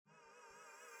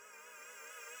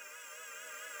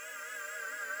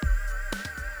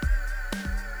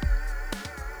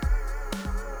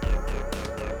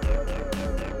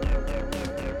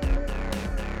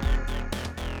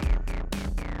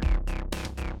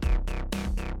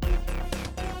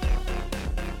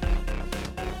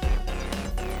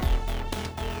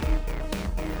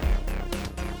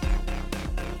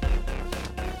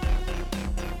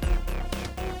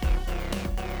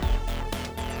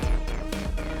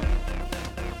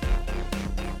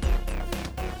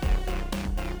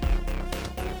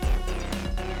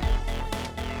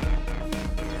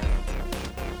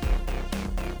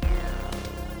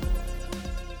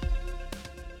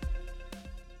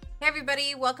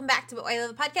everybody. Welcome back to But Why I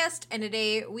Love the Podcast. And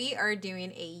today we are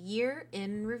doing a year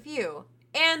in review.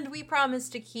 And we promise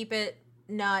to keep it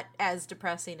not as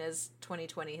depressing as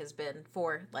 2020 has been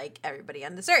for, like, everybody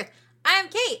on this earth. I'm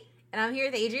Kate, and I'm here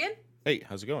with Adrian. Hey,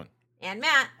 how's it going? And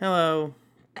Matt. Hello.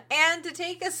 And to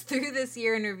take us through this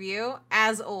year in review,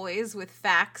 as always, with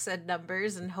facts and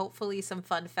numbers and hopefully some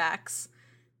fun facts,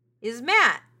 is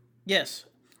Matt. Yes,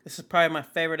 this is probably my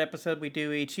favorite episode we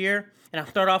do each year. And I'll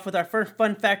start off with our first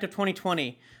fun fact of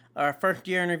 2020. Our first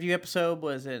year in review episode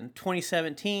was in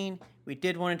 2017. We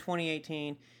did one in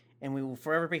 2018. And we will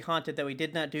forever be haunted that we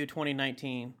did not do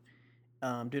 2019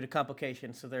 due to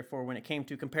complications. So therefore, when it came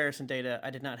to comparison data,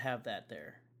 I did not have that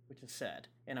there, which is sad.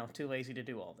 And I was too lazy to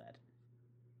do all that.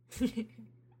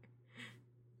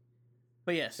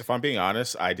 But yes. If I'm being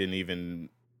honest, I didn't even...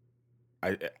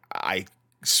 I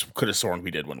could have sworn we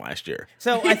did one last year.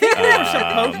 So I think we were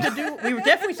supposed to do... We were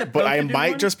definitely supposed to do But I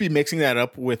might one. just be mixing that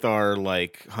up with our,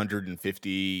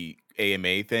 150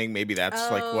 AMA thing. Maybe that's,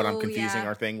 what I'm confusing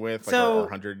our thing with. Like So- our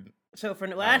 100... So for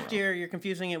last year, you're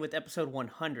confusing it with episode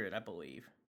 100, I believe.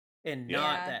 And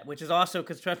not Yeah. that, which is also...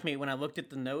 Because trust me, when I looked at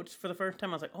the notes for the first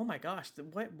time, I was like, oh my gosh,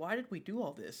 why did we do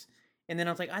all this? And then I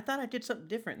was like, I thought I did something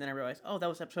different. And then I realized, oh, that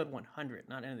was episode 100,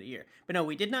 not end of the year. But no,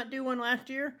 we did not do one last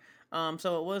year.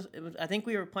 So it was. I think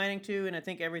we were planning to, and I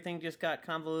think everything just got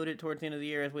convoluted towards the end of the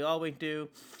year, as we always do.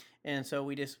 And so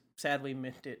we just sadly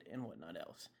missed it and whatnot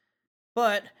else.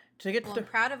 But to get Well, to I'm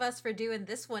proud of us for doing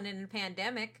this one in a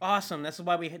pandemic. awesome, that's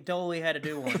why we totally had to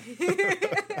do one.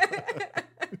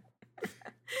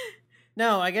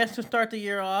 No, I guess to start the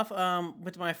year off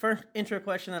with my first intro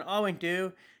question that I always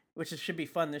do, which should be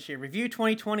fun this year. Review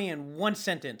 2020 in one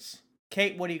sentence.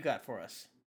 Kate, what do you got for us?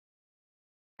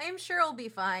 I'm sure it'll be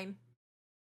fine.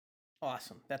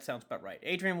 Awesome. That sounds about right.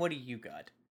 Adrian, what do you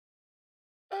got?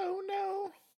 Oh,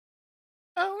 no.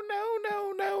 Oh,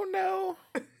 no.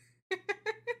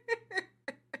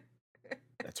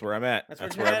 That's where I'm at.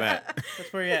 That's where I'm at.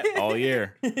 That's where you're at. All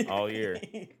year.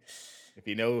 If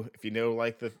you know,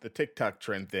 like the TikTok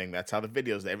trend thing, that's how the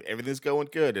videos, everything's going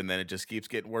good, and then it just keeps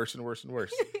getting worse and worse and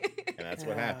worse. And that's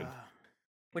what happened.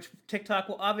 Which TikTok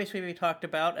will obviously be talked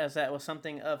about, as that was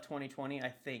something of 2020,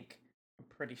 I think. I'm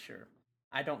pretty sure.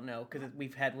 I don't know, because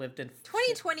we've lived in...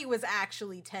 2020 was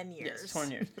actually 10 years. Yes,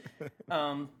 20 years.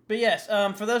 But yes,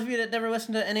 for those of you that never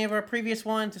listened to any of our previous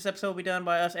ones, this episode will be done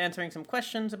by us answering some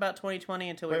questions about 2020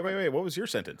 until we... Wait. What was your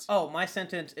sentence? Oh, my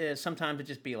sentence is sometimes it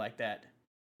just be like that.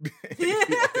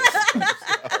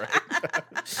 All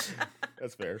right.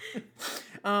 That's fair.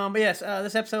 But yes,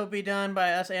 this episode will be done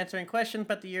by us answering questions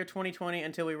about the year 2020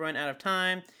 until we run out of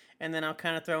time, and then I'll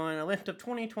kind of throw in a list of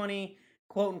 2020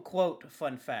 quote-unquote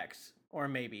fun facts, or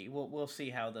maybe we'll see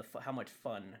how much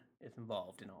fun is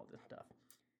involved in all this stuff.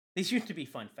 These used to be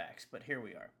fun facts, but here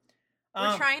we are.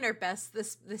 We're trying our best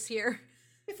this year.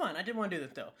 Be fun. I did want to do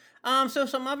this though. So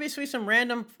some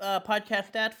random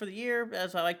podcast stats for the year,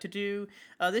 as I like to do.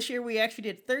 This year we actually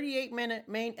did 38-minute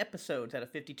main episodes out of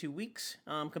 52 weeks,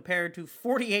 compared to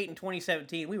 48 in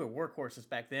 2017. We were workhorses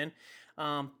back then.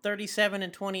 37 in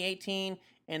 2018,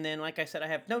 and then like I said, I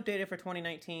have no data for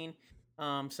 2019.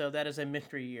 So that is a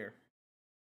mystery year.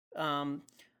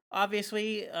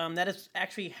 Obviously, that is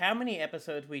actually how many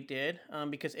episodes we did,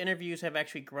 because interviews have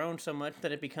actually grown so much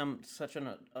that it become such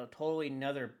a totally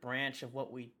another branch of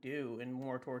what we do and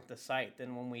more towards the site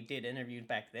than when we did interviews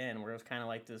back then, where it was kind of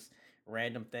like this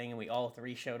random thing and we all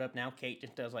three showed up. Now Kate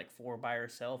just does like 4 by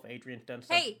herself. Adrian's done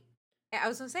stuff. Hey, I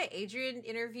was going to say, Adrian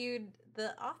interviewed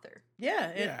the author.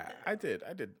 Yeah. I did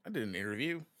an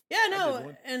interview. Yeah, no, did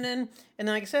one. and then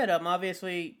like I said,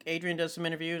 obviously Adrian does some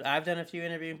interviews. I've done a few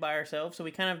interviews by ourselves, so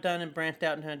we kind of done and branched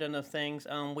out and have done those things.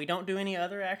 We don't do any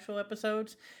other actual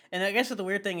episodes, and I guess the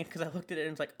weird thing is because I looked at it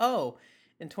and it's like, oh,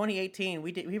 in 2018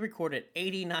 we recorded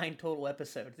 89 total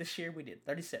episodes. This year we did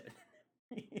 37.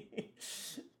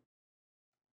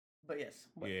 But yes.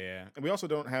 Yeah, and we also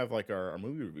don't have like our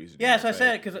movie reviews. Yeah, so I said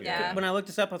right? because Yeah. when I looked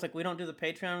this up, I was like, we don't do the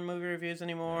Patreon movie reviews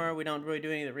anymore. We don't really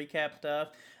do any of the recap stuff.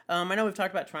 I know we've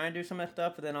talked about trying to do some of that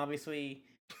stuff, but then obviously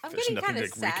I'm There's getting nothing kind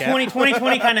of to sad. recap.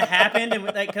 2020 kind of happened, and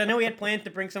cause I know we had plans to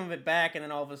bring some of it back, and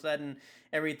then all of a sudden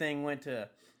everything went to,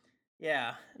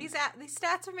 yeah. These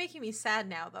stats are making me sad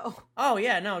now, though. Oh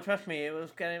yeah, no, trust me, it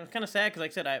was kind of sad because,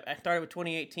 like I said, I started with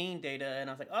 2018 data, and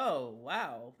I was like, oh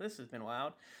wow, this has been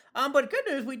wild. But good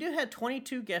news, we did have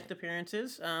 22 guest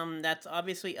appearances. That's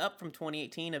obviously up from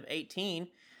 2018 of 18,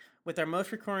 with our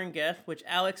most recurring guest, which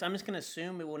Alex, I'm just gonna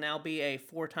assume it will now be a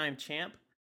 4-time champ.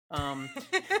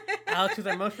 Alex, who's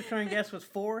our most recurring guest, was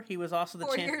 4. He was also the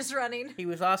 4 years running. He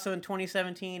was also in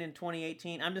 2017 and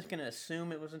 2018. I'm just gonna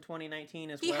assume it was in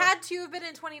 2019 as well. He had to have been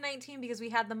in 2019 because we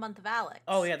had the month of Alex.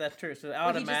 Oh yeah, that's true. So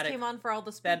He just came on for all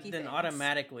the spooky then things.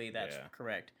 automatically that's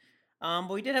correct. But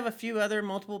we did have a few other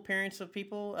multiple appearances of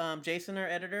people. Jason, our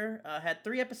editor, had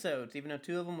 3 episodes, even though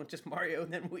 2 of them were just Mario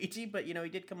and then Luigi. But he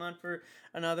did come on for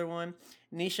another one.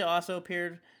 Nisha also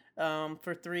appeared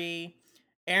for 3.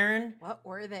 Aaron. What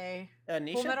were they?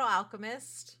 Nisha? Full Metal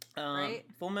Alchemist, right?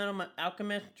 Full Metal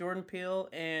Alchemist, Jordan Peele,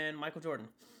 and Michael Jordan.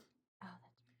 Oh,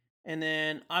 and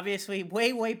then, obviously,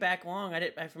 way back long, I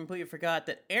completely forgot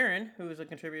that Aaron, who is a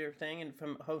contributor thing and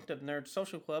from host of Nerd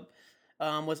Social Club,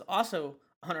 was also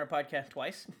on our podcast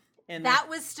twice. And that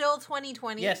was still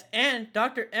 2020. Yes, and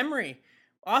Dr. Emery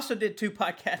also did 2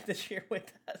 podcasts this year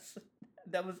with us.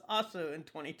 That was also in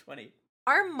 2020.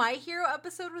 Our My Hero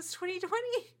episode was 2020?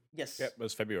 Yes. Yep, it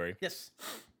was February. Yes.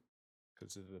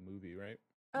 Because of the movie, right?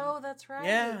 Oh, that's right.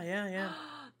 Yeah.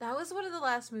 That was one of the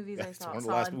last movies I saw. One of the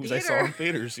last movies I saw in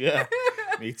theaters. Yeah.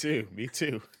 Me too.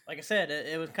 Like I said,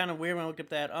 it was kind of weird when I looked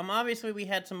at that. Obviously, we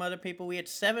had some other people. We had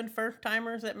 7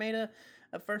 first-timers that made a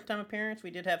first-time appearance.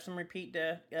 We did have some repeat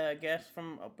guests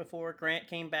from before. Grant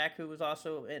came back, who was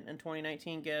also in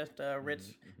 2019 guest.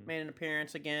 Ritz made an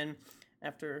appearance again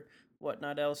after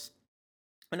whatnot else.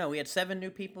 But no, we had 7 new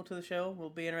people to the show. We'll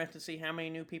be interested to see how many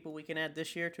new people we can add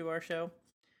this year to our show.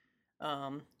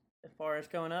 As far as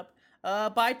going up.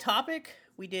 By topic,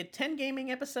 we did 10 gaming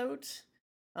episodes.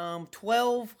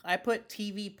 12, I put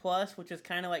TV Plus, which is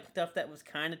kind of like stuff that was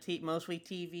kind of mostly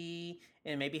TV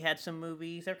and maybe had some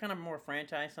movies. They're kind of more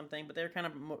franchise something, but they're kind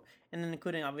of more, and then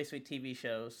including obviously TV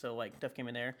shows, so like stuff came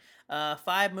in there.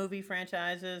 5 movie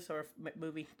franchises or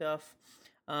movie stuff.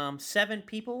 7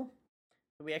 people.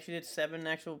 We actually did 7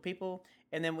 actual people,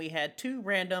 and then we had 2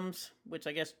 randoms, which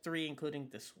I guess 3 including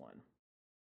this one.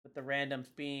 With the randoms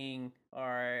being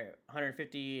our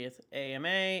 150th AMA,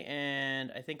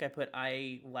 and I think I put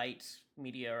iLight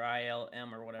Media or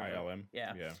ILM or whatever. ILM.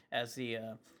 Yeah. As the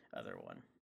other one.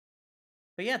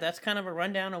 But yeah, that's kind of a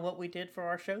rundown of what we did for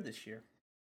our show this year.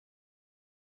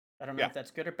 I don't know if that's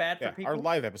good or bad for people. Our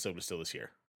live episode was still this year.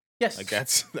 Yes. Like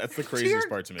that's the craziest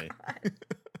part to me.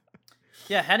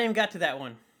 Yeah, hadn't even got to that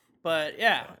one. But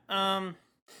yeah.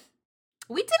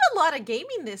 We did a lot of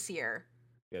gaming this year.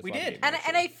 Yeah, we did. And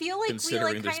I feel like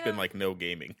considering there's been like no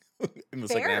gaming in the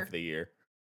second half of the year.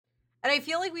 And I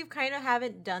feel like we've kind of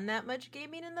haven't done that much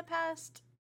gaming in the past.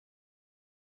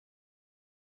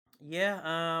 Yeah,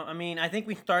 I mean, I think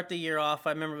we start the year off.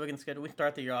 I remember looking at the schedule. We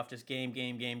start the year off just game,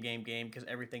 because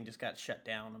everything just got shut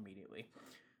down immediately.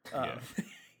 And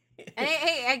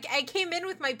I came in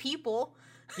with my people.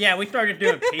 Yeah, we started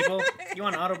doing people. You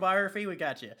want an autobiography? We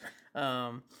got you.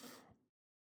 But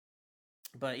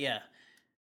yeah.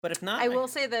 But if not... I will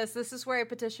say this. This is where I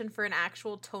petitioned for an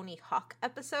actual Tony Hawk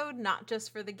episode, not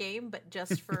just for the game, but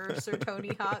just for Sir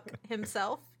Tony Hawk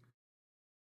himself.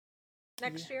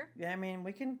 Next year. Yeah, I mean,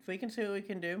 we can see what we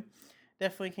can do.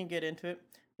 Definitely can get into it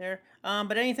there.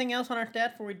 But anything else on our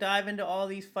stats before we dive into all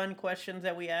these fun questions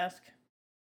that we ask?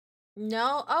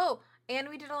 No. Oh, and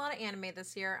we did a lot of anime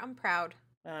this year. I'm proud.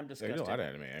 I'm disgusted. We did a lot of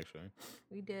anime, actually.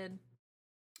 We did.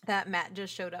 That Matt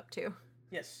just showed up to.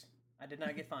 Yes. I did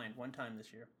not get fined one time this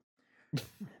year.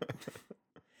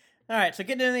 All right, so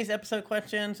getting into these episode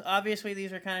questions. Obviously,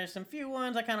 these are kind of some few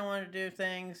ones. I kind of wanted to do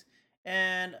things.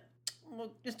 And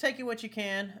we'll just take it what you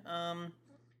can.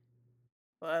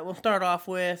 But we'll start off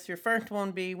with your first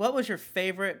one be, what was your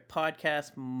favorite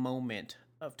podcast moment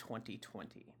of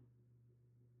 2020?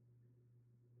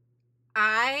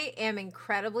 I am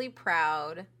incredibly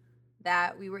proud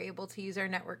that we were able to use our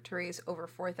network to raise over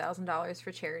 $4,000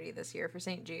 for charity this year for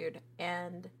St. Jude,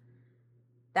 and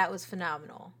that was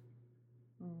phenomenal.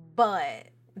 But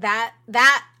that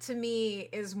to me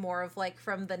is more of like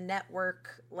from the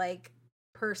network like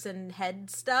person head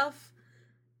stuff.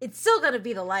 It's still gonna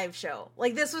be the live show.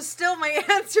 Like this was still my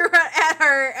answer at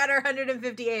our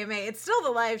 150 AMA. It's still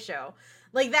the live show.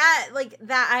 Like that.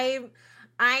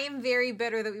 I am very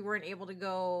bitter that we weren't able to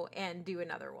go and do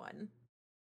another one.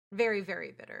 Very,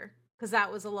 very bitter. Because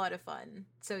that was a lot of fun.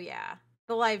 So yeah,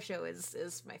 the live show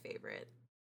is my favorite.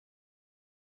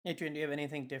 Adrian, do you have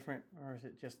anything different, or is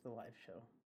it just the live show?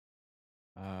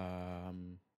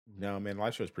 No, man,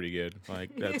 live show's pretty good.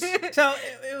 Like that's so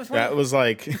it was. That was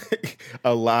like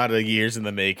a lot of years in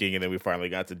the making, and then we finally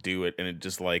got to do it, and it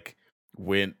just like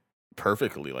went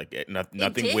perfectly. Like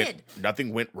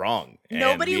nothing went wrong.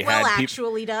 Nobody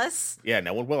actually does. Yeah,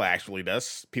 no one will actually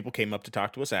does. People came up to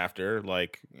talk to us after,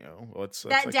 like, you know,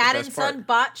 that dad and son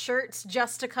bought shirts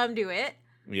just to come do it.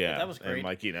 Yeah, that was great. And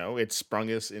like, it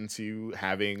sprung us into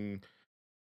having,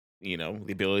 the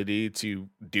ability to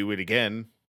do it again.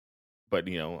 But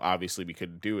obviously we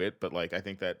couldn't do it. But like, I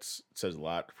think that says a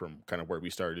lot from kind of where we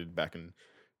started back in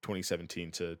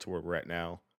 2017 to where we're at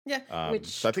now. Yeah, Which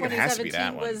so I think it has to be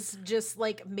that 2017 one. was just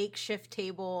like makeshift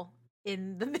table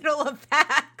in the middle of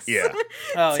PAX. Yeah.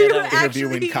 Oh, to yeah, that was-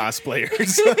 Interviewing actually-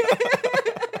 cosplayers.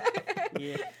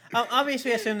 Yeah.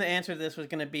 Obviously, I assumed the answer to this was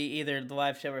going to be either the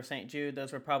live show or St. Jude.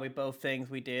 Those were probably both things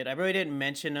we did. I really didn't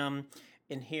mention them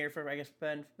in here for, I guess,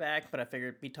 Ben back, but I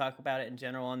figured we talk about it in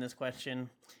general on this question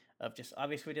of just,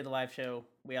 obviously, we did the live show.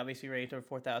 We obviously raised over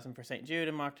 $4,000 for St. Jude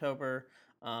in October.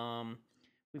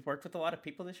 We've worked with a lot of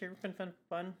people this year. It's been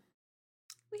fun.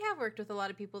 We have worked with a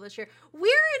lot of people this year. We're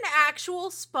an actual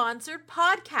sponsored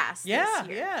podcast Yeah, this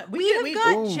year. yeah. We have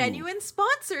got Ooh. genuine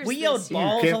sponsors We this yelled year.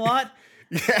 balls Can- a lot.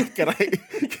 Yeah,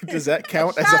 does that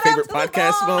count as a Shout out favorite to the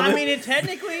podcast balls. moment? I mean, it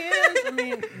technically is. I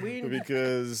mean,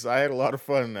 Because I had a lot of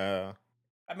fun I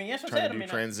mean, that's what I trying said. to do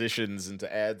transitions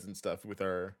into ads and stuff with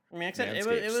our like I said, it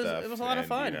Manscaped was stuff. it was a lot of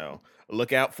And, fun.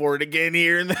 look out for it again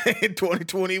here in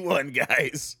 2021,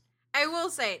 guys. I will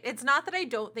say, it's not that I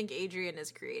don't think Adrian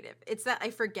is creative. It's that I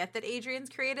forget that Adrian's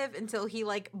creative until he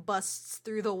like busts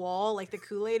through the wall like the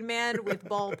Kool-Aid man with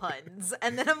ball puns.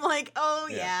 And then I'm like, oh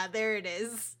yeah, there it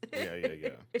is. Yeah.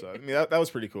 So I mean, that was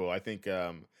pretty cool. I think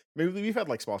maybe we've had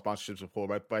like small sponsorships before,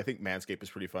 but I think Manscaped is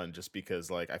pretty fun just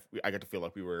because like I got to feel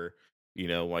like we were,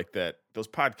 like those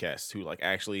podcasts who like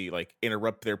actually like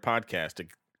interrupt their podcast to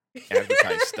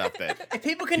advertise stuff that If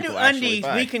people can people do actually undies,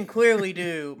 buy. we can clearly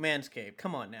do Manscaped.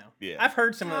 Come on now. Yeah. I've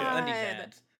heard some of the God. undies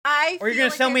ads. Or you're feel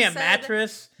gonna sell like me I've a said-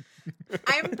 mattress?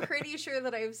 I'm pretty sure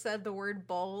that I've said the word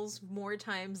balls more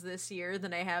times this year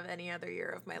than I have any other year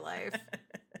of my life.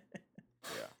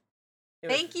 It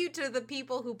was- Thank you to the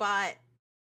people who bought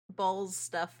balls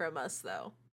stuff from us,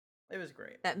 though. It was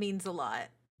great. That means a lot.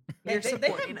 Hey, You're they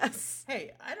supporting have- us.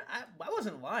 Hey, I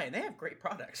wasn't lying. They have great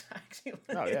products. Actually.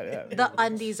 Oh, yeah. The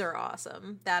undies are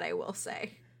awesome. That I will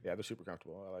say. Yeah, they're super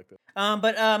comfortable. I like that.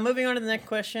 But moving on to the next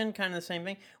question, kind of the same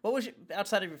thing. What was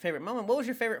outside of your favorite moment? What was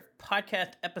your favorite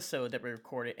podcast episode that we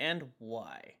recorded, and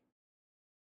why?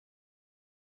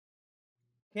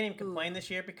 Can't even complain this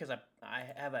year because I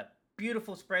have a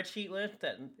beautiful spreadsheet list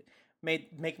that made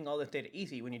making all this data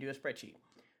easy when you do a spreadsheet.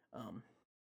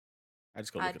 I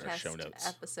just go look at our show Podcast notes.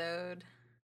 episode.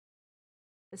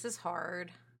 This is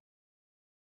hard.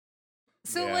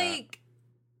 So, Yeah. like,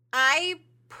 I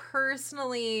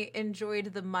personally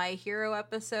enjoyed the My Hero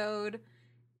episode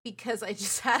because I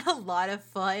just had a lot of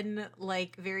fun,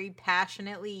 like, very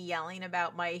passionately yelling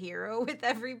about My Hero with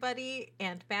everybody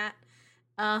and Matt.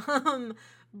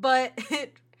 But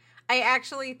I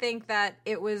actually think that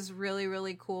it was really,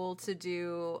 really cool to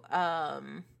do,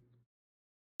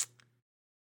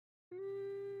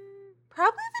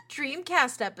 probably the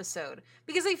Dreamcast episode,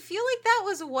 because I feel like that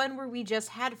was one where we just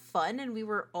had fun and we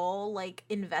were all like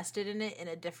invested in it in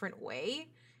a different way.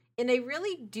 And I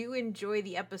really do enjoy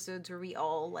the episodes where we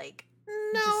all like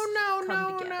just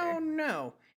come together.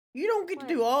 No. You don't get to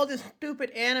do all this stupid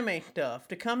anime stuff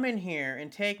to come in here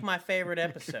and take my favorite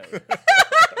episode.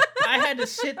 I had to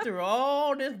sit through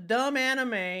all this dumb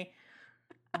anime,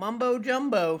 mumbo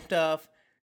jumbo stuff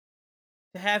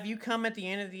to have you come at the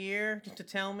end of the year just to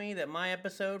tell me that my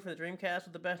episode for the Dreamcast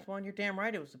was the best one. You're damn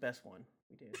right it was the best one.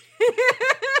 We did.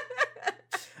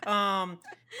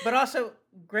 But also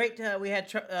great. We had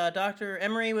Dr.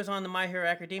 Emery was on the My Hero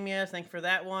Academia. Thanks for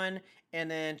that one. And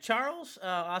then Charles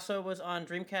also was on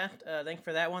Dreamcast. Thanks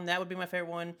for that one. That would be my favorite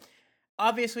one.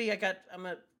 Obviously,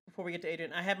 before we get to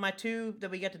Adrian, I have my two that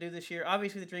we get to do this year.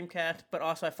 Obviously, the Dreamcast, but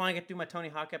also I finally get to do my Tony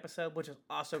Hawk episode, which is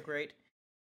also great.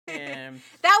 And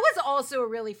That was also a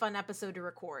really fun episode to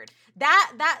record.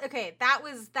 That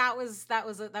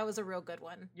was a real good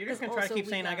one. you're just 'Cause gonna try to also keep we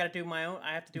saying I got- got to do my own.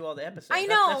 I have to do all the episodes. I That's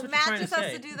know what you're Matt trying just to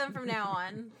has say. to do them from now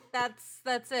on.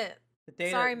 That's it. The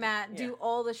data- Sorry, Matt. yeah. Do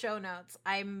all the show notes.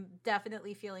 I'm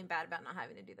definitely feeling bad about not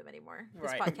having to do them anymore.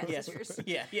 This podcast yes. is yours.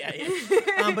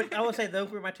 Yeah. But I will say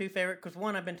those were my two favorite because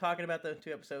one, I've been talking about those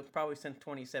two episodes probably since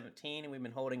 2017, and we've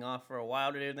been holding off for a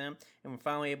while to do them, and we're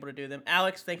finally able to do them.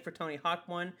 Alex, thanks for Tony Hawk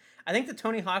one. I think the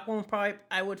Tony Hawk one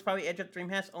I would probably edge up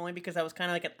Dreamcast only because that was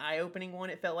kind of like an eye-opening one.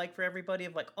 It felt like for everybody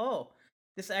of like, oh,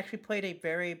 this actually played a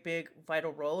very big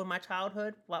vital role in my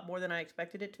childhood, a lot more than I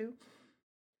expected it to.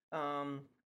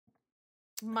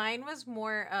 Mine was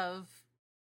more of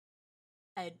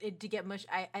to get mush.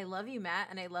 I love you, Matt,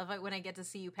 and I love it when I get to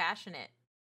see you passionate.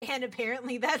 And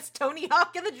apparently that's Tony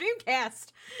Hawk in the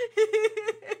Dreamcast.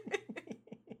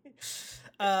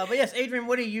 But yes, Adrian,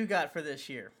 what do you got for this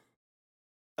year?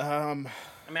 Um,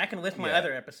 I mean, I can list my Yeah.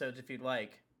 other episodes if you'd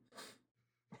like.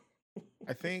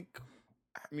 I think,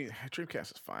 I mean,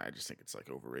 Dreamcast is fine. I just think it's like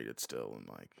overrated still, and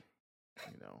like,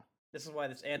 you know, This is why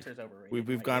this answer is overrated. we've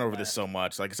Like, gone you're over this last. so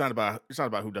much. Like, it's not about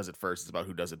who does it first. It's about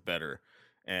who does it better.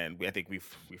 And I think we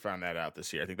found that out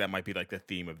this year. I think that might be like the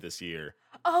theme of this year.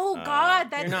 Oh God,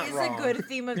 that You're not is wrong. a good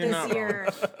theme of You're this not wrong. year.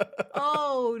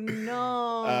 Oh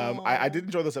no. I did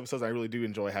enjoy those episodes. I really do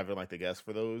enjoy having like the guests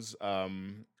for those.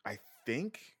 I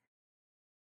think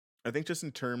just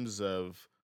in terms of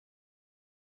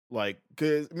like,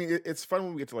 cause I mean, it's fun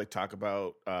when we get to like talk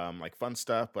about like fun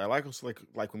stuff, but I like also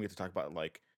like when we get to talk about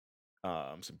like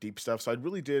some deep stuff. So I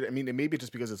really did. I mean, it may be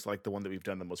just because it's like the one that we've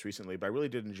done the most recently, but I really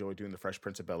did enjoy doing the Fresh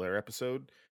Prince of Bel Air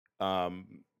episode.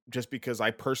 Just because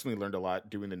I personally learned a lot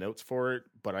doing the notes for it,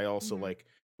 but I also Mhm. like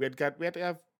we had to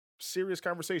have serious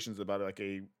conversations about like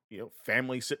a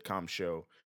family sitcom show.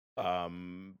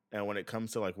 And when it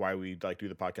comes to like why we like do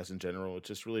the podcast in general, it's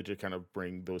just really to kind of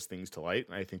bring those things to light.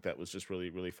 And I think that was just really,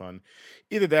 really fun.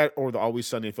 Either that or the Always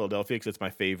Sunny in Philadelphia, because it's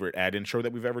my favorite ad intro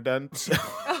that we've ever done. So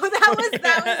Oh, that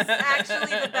was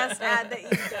actually the best ad that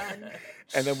you've done.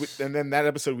 and then that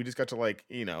episode we just got to like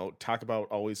talk about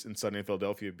Always in Sunny in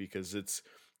Philadelphia because it's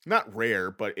not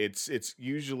rare, but it's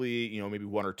usually maybe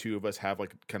one or two of us have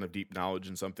like kind of deep knowledge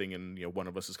in something, and one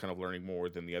of us is kind of learning more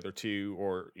than the other two,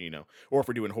 or or if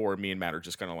we're doing horror, me and Matt are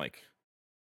just kind of like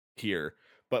here.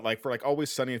 But like for like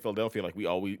Always Sunny in Philadelphia, like we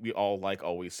all like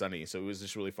Always Sunny, so it was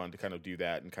just really fun to kind of do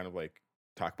that and kind of like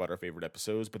talk about our favorite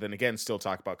episodes, but then again still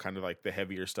talk about kind of like the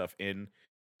heavier stuff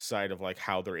inside of like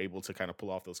how they're able to kind of pull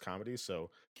off those comedies.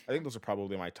 So I think those are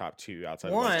probably my top two outside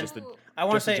of like, just the Ooh. I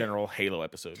want to just the say general Halo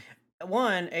episode.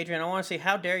 one, Adrian. I want to say,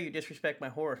 how dare you disrespect my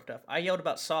horror stuff? I yelled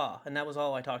about Saw, and that was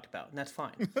all I talked about, and that's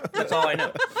fine. That's all I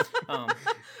know.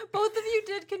 Both of you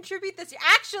did contribute this year.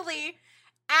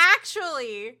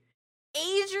 Actually,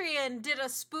 Adrian did a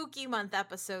spooky month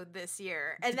episode this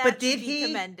year, and that But did should be he?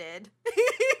 commended.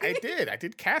 I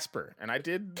did Casper, and I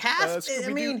did Casper. Scooby-Doo.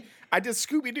 I mean, I did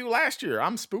Scooby-Doo last year.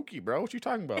 I'm spooky, bro. What you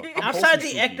talking about? I'm outside wholesome the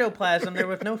spooky. ectoplasm, there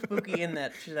was no spooky in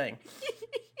that thing.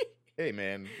 Hey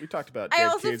man, we talked about I dead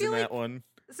also kids in feel that like- one.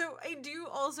 So I do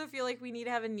also feel like we need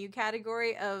to have a new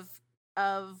category of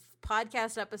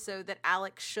podcast episode that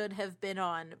Alex should have been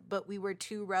on, but we were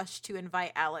too rushed to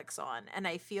invite Alex on, and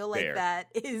I feel like Fair. that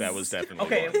is That was definitely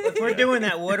Okay, one. if we're Yeah. doing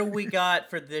that, what do we got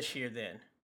for this year then?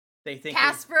 They think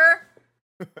Casper,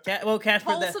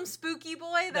 Casper. wholesome spooky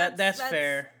boy. That's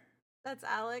fair. That's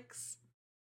Alex.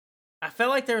 I felt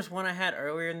like there was one I had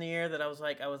earlier in the year that I was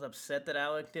upset that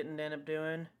Alex didn't end up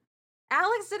doing.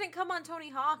 Alex didn't come on Tony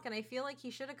Hawk, and I feel like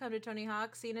he should have come to Tony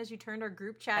Hawk, seeing as you turned our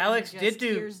group chat. Alex into did just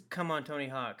do here's- come on Tony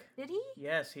Hawk. Did he?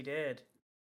 Yes, he did.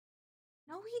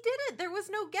 No, he didn't. There was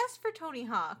no guest for Tony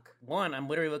Hawk. One, I'm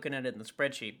literally looking at it in the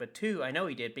spreadsheet, but two, I know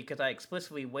he did because I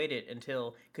explicitly waited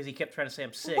until because he kept trying to say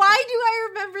I'm sick. Why do I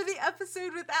remember the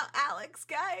episode without Alex,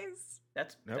 guys?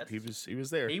 That's Nope, he was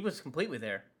there. he was completely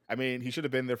there. I mean, he should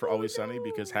have been there for Oh, Always Sunny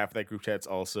because no. half of that group chat's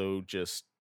also just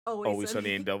Always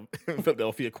Sunny in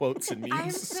Philadelphia quotes and memes.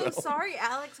 I'm so sorry,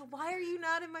 Alex. Why are you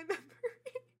not in my memory?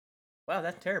 Wow,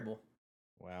 that's terrible.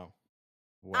 Wow.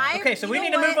 Okay, so you we know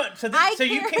need to move what? on. So, I so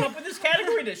you care- came up with this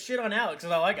category to shit on Alex.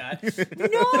 Is all I got.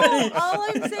 No, all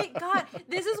I'm saying, God,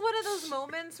 this is one of those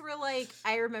moments where, like,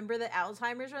 I remember that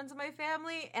Alzheimer's runs in my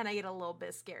family, and I get a little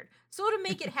bit scared. So to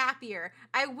make it happier,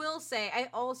 I will say I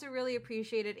also really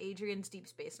appreciated Adrian's Deep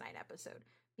Space Nine episode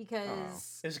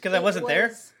because Is it 'cause I wasn't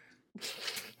there?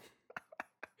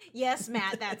 Yes,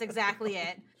 Matt, that's exactly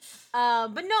it.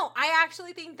 But no, I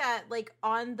actually think that, like,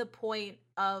 on the point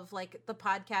of like the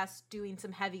podcast doing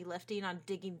some heavy lifting on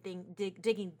digging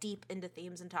deep into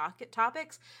themes and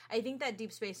topics, I think that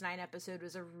Deep Space Nine episode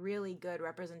was a really good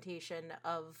representation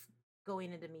of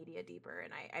going into media deeper,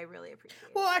 and I really appreciate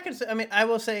Well, it. I can say. I mean, I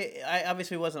will say I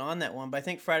obviously wasn't on that one, but I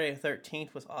think Friday the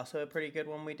 13th was also a pretty good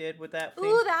one we did with that. Theme.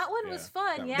 Ooh, that one was Yeah,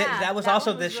 fun. that Yeah, one- that was that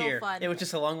also one was this real year. fun. It was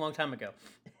just a long, long time ago.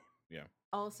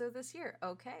 Also this year.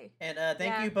 Okay. And thank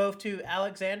Yeah. you both to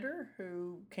Alexander,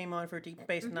 who came on for Deep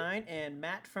Space Mhm. Nine, and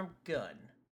Matt from Gun.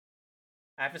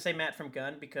 I have to say Matt from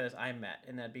Gun because I'm Matt,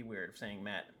 and that'd be weird saying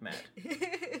Matt.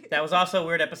 That was also a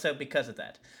weird episode because of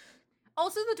that.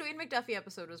 Also, the Dwayne McDuffie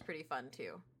episode was pretty fun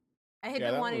too. I had Yeah,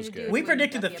 been that wanting was to do. good. a We Dwayne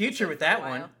predicted the McDuffie future episode with for a that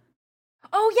while. one.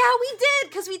 Oh yeah, we did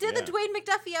because we did the Yeah. Dwayne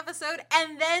McDuffie episode,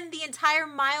 and then the entire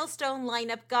Milestone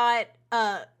lineup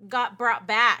got brought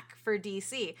back for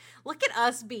DC. Look at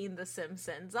us being the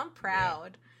Simpsons. I'm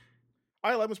proud.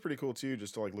 ILM was pretty cool too,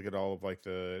 just to like look at all of like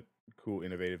the cool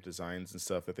innovative designs and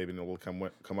stuff that they've been able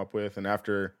to come up with. And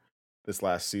after this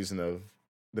last season of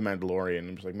The Mandalorian,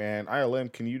 I'm just like, man,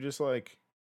 ILM, can you just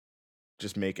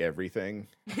make everything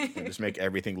and just make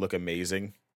everything look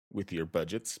amazing with your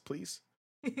budgets, please?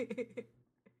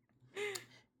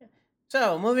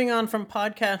 So, moving on from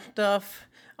podcast stuff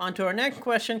onto our next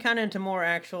question, kind of into more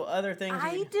actual other things.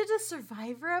 I did a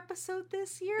Survivor episode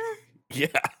this year. Yeah.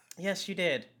 Yes, you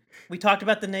did. We talked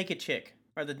about the naked chick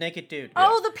or the naked dude.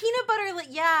 Oh, the peanut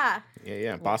butter, yeah.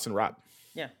 Yeah. Boston Rob.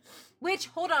 Yeah. Which,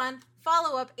 hold on,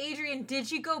 follow up, Adrian, did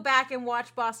you go back and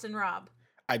watch Boston Rob?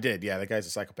 I did. Yeah, that guy's a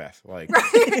psychopath. Like,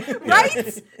 Right?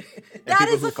 and That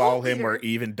people is who a follow cult him leader. are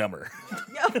even dumber.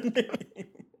 Yep.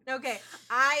 Okay,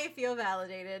 I feel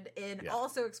validated in Yeah.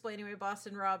 also explaining why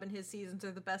Boston Rob and his seasons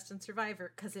are the best in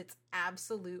Survivor, because it's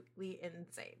absolutely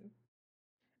insane.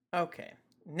 Okay.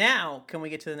 Now, can we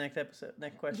get to the next episode?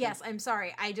 Next question? Yes, I'm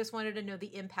sorry. I just wanted to know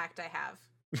the impact I have.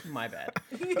 My bad.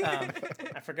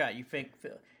 I forgot. You think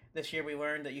this year we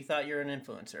learned that you thought you were an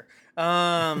influencer.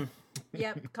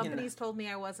 Yep, companies told me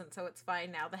I wasn't, so it's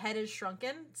fine now. The head is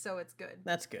shrunken, so it's good.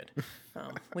 That's good.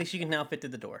 At least you can now fit through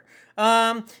the door.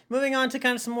 Moving on to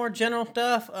kind of some more general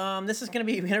stuff. This is going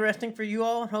to be interesting for you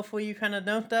all, and hopefully you kind of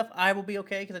know stuff. I will be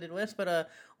okay because I did a list, but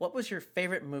what was your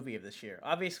favorite movie of this year?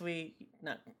 Obviously,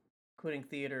 not including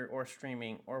theater or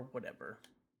streaming or whatever.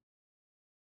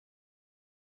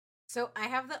 So I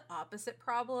have the opposite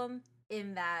problem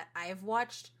in that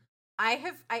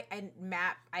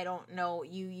Matt, I don't know,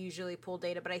 you usually pull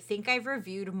data, but I think I've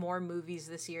reviewed more movies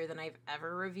this year than I've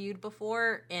ever reviewed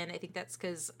before, and I think that's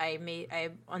because I'm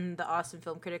on the Austin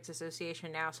Film Critics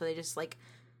Association now, so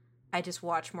I just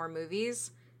watch more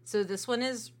movies. So this one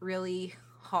is really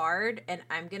hard, and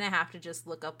I'm gonna have to just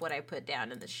look up what I put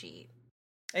down in the sheet.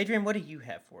 Adrian, what do you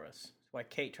have for us? Why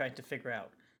Kate tried to figure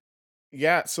out.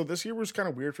 Yeah, so this year was kind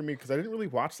of weird for me because I didn't really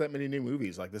watch that many new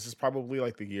movies. Like, this is probably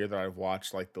like the year that I've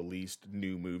watched like the least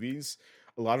new movies.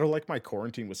 A lot of like my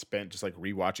quarantine was spent just like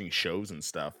rewatching shows and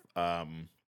stuff. And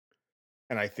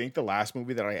I think the last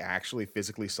movie that I actually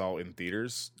physically saw in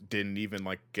theaters didn't even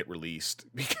like get released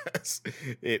because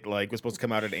it like was supposed to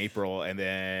come out in April and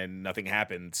then nothing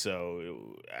happened.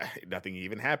 So nothing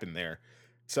even happened there.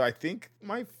 So I think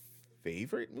my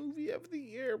favorite movie of the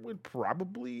year would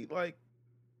probably like,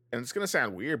 and it's going to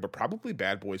sound weird, but probably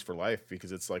Bad Boys for Life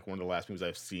because it's like one of the last movies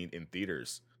I've seen in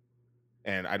theaters.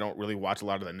 And I don't really watch a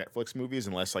lot of the Netflix movies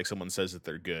unless like someone says that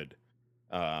they're good.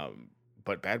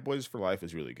 But Bad Boys for Life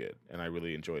is really good, and I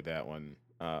really enjoyed that one.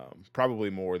 Probably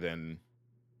more than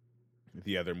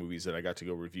the other movies that I got to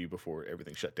go review before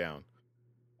everything shut down.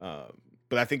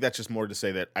 But I think that's just more to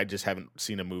say that I just haven't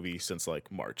seen a movie since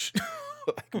like March,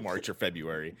 like March or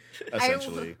February,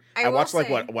 essentially. I watched like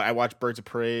what I watched Birds of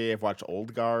Prey. I've watched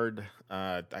Old Guard.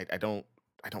 I don't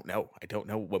know. I don't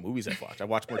know what movies I've watched. I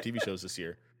watched more TV shows this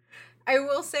year. I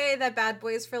will say that Bad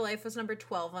Boys for Life was number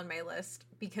 12 on my list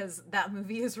because that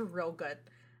movie is real good.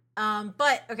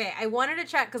 But okay, I wanted to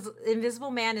check because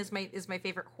Invisible Man is my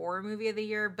favorite horror movie of the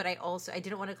year, but I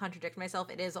didn't want to contradict myself.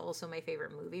 It is also my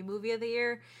favorite movie of the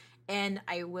year. And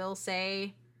I will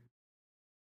say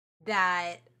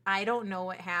that I don't know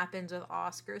what happens with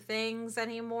Oscar things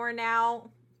anymore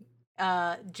now.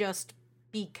 Just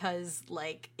because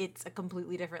like it's a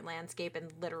completely different landscape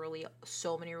and literally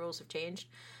so many rules have changed.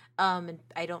 And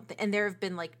I don't and there have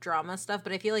been like drama stuff,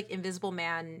 but I feel like Invisible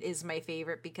Man is my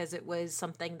favorite because it was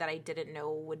something that I didn't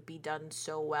know would be done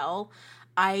so well.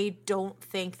 I don't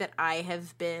think that I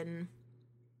have been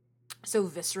so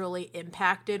viscerally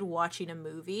impacted watching a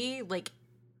movie like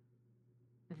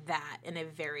that in a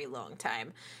very long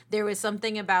time. There was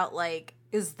something about like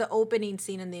is the opening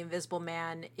scene in The Invisible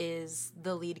Man is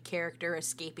the lead character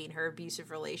escaping her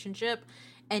abusive relationship,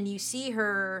 and you see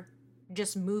her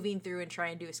just moving through and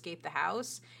trying to escape the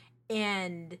house,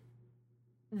 and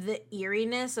the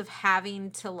eeriness of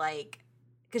having to like,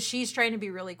 because she's trying to be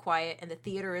really quiet and the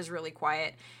theater is really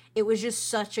quiet. It was just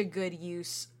such a good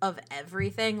use of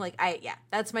everything. Like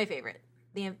that's my favorite.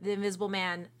 The Invisible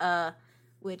Man,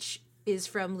 which is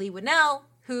from Leigh Whannell,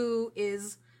 who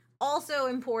is also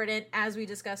important, as we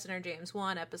discussed in our James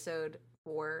Wan episode,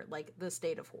 for like the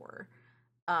state of horror.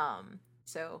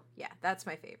 So yeah, that's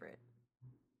my favorite.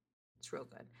 It's real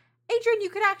good. Adrian, you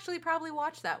could actually probably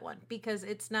watch that one because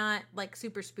it's not like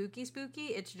super spooky.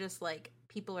 It's just like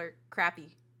people are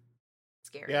crappy,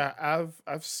 scary. Yeah,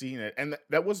 I've seen it, and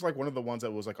that was like one of the ones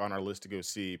that was like on our list to go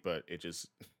see, but it just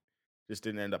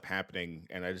didn't end up happening,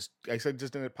 and I said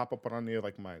just didn't pop up on any of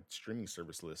like my streaming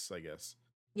service lists, I guess.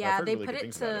 Yeah, they put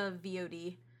it to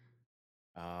VOD.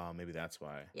 Maybe that's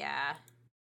why. Yeah,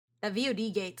 the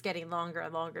VOD gate's getting longer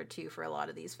and longer too for a lot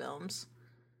of these films.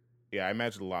 Yeah, I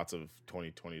imagine lots of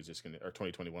 2020 is just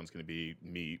 2021 is gonna be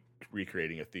me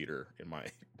recreating a theater in my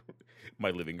my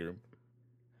living room.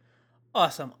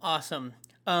 Awesome.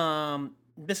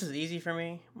 This is easy for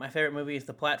me. My favorite movie is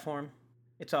The Platform.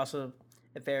 It's also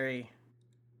a very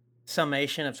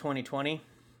summation of 2020.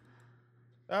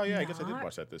 Oh yeah, I guess I did Not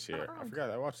watch that this year. I wrong. forgot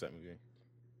I watched that movie.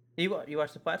 You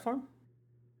watched The Platform?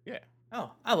 Yeah,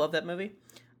 Oh, I love that movie.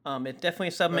 It's definitely a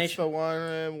that's summation. the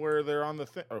one where they're on the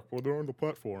thing. Well, they're on the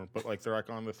platform, but like they're like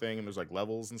on the thing, and there's like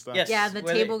levels and stuff. Yes. Yeah, the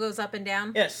where table goes up and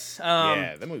down. Yes.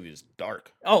 Yeah, that movie is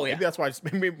dark. Oh yeah. Maybe that's why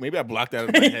maybe I blocked that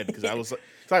out of my head because I was like,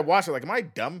 so I watched it like, am I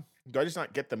dumb? Do I just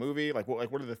not get the movie? Like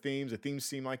what are the themes? The themes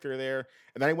seem like they're there,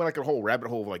 and then I went like a whole rabbit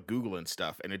hole of like Googling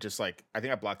stuff, and it just like I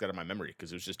think I blocked that out of my memory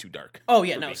because it was just too dark. Oh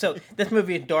yeah, for no. me. So this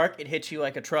movie is dark. It hits you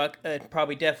like a truck.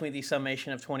 Probably definitely the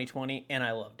summation of 2020, and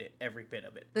I loved it, every bit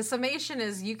of it. The summation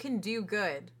is you can do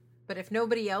good, but if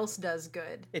nobody else does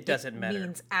good, It doesn't matter.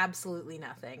 means absolutely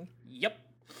nothing. Yep.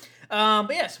 But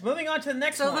yes, moving on to the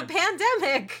next So one. the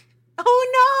pandemic.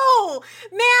 Oh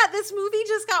no, Matt! This movie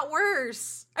just got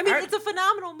worse. I mean, Alright. it's a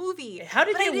phenomenal movie. How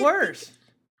did but I it get didn't worse?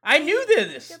 I knew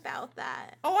this. think about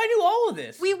that. Oh, I knew all of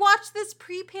this. We watched this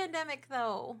pre-pandemic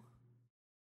though.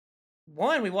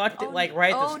 We watched it Oh, like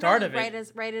right at the start of it,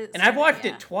 right as and I've watched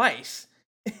yeah. it twice.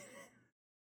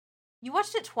 You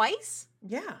watched it twice?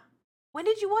 Yeah. When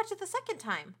did you watch it the second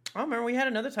time? I remember we had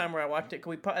another time where I watched it.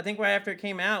 I think right after it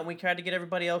came out, we tried to get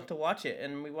everybody else to watch it,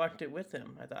 and we watched it with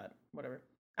them. I thought, whatever.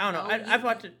 I don't know. No, I've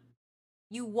watched it.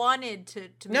 You wanted to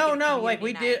make No, it a no, like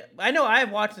we community did. I know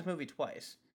I've watched this movie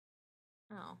twice.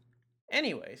 night. Oh.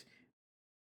 Anyways,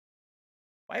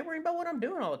 why are you worrying about what I'm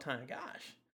doing all the time?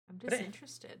 Gosh. I'm But just it-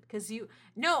 interested because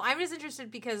I'm just interested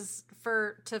because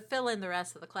to fill in the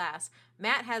rest of the class,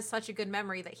 Matt has such a good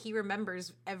memory that he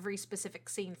remembers every specific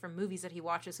scene from movies that he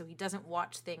watches, so he doesn't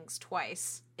watch things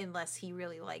twice unless he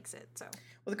really likes it. So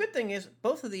Well, the good thing is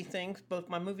both of these things, both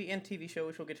my movie and TV show,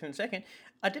 which we'll get to in a second,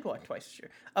 I did watch twice this year.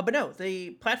 But no, the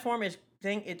platform is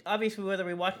thing. It obviously whether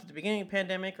we watched at the beginning of the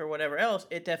pandemic or whatever else,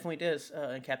 it definitely does.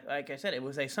 Like I said, it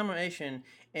was a summation,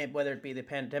 and whether it be the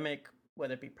pandemic,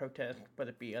 whether it be protest,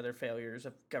 whether it be other failures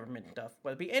of government stuff,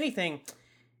 whether it be anything,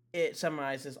 it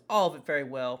summarizes all of it very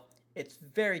well. It's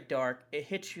very dark. It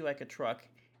hits you like a truck,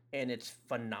 and it's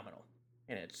phenomenal,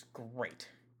 and it's great,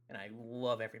 and I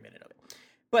love every minute of it.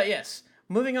 But yes,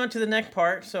 moving on to the next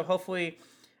part. So hopefully,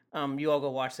 you all go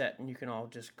watch that, and you can all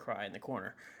just cry in the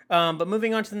corner. But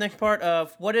moving on to the next part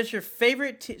of what is your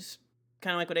favorite?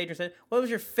 Kind of like what Adrian said. What was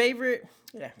your favorite?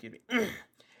 Yeah, excuse me.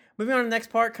 Moving on to the next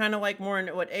part, kind of like more in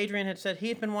what Adrian had said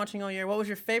he'd been watching all year. What was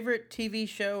your favorite TV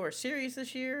show or series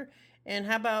this year? And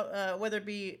how about whether it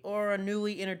be or a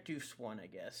newly introduced one, I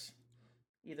guess.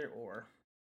 Either or.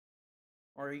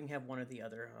 Or you can have one or the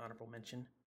other honorable mention.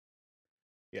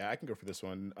 Yeah, I can go for this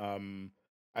one.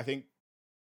 I think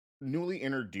newly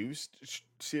introduced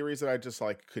series that I just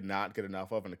like could not get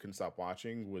enough of and I couldn't stop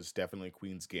watching was definitely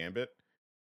Queen's Gambit.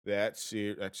 That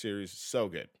series is so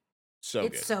good, so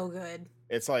it's good. so good.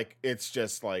 It's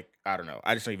just like I don't know.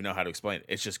 I just don't even know how to explain it.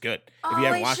 It's just good. Oh, If you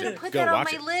haven't I watched should have it, put go that on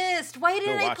watch my it. list. Why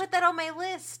didn't I watch put it. that on my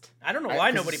list? I don't know I- why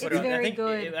 'cause nobody it's put it on. I very think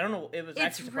good. I don't know. It was It's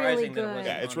actually really surprising that it good. wasn't.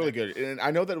 Yeah, it's on really there. good, and I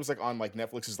know that it was like on like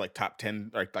Netflix's like top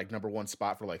 10, like number one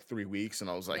spot for like 3 weeks, and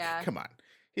I was like, Yeah. come on,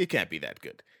 it can't be that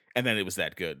good. And then it was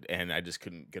that good, and I just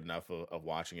couldn't get enough of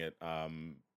watching it.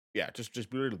 Yeah, just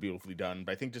really beautifully done.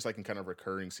 But I think just like in kind of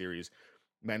recurring series,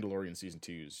 Mandalorian season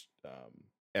 2 is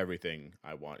everything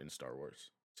I want in Star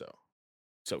Wars.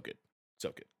 So good,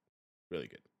 really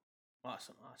good.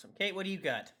 Awesome. Kate, what do you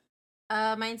got?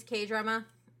 Mine's K-drama.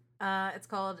 It's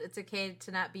called It's Okay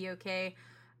to Not Be Okay.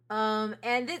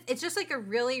 And it's just like a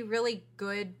really, really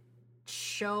good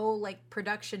show. Like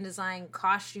production design,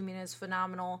 costuming is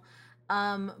phenomenal.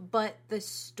 But the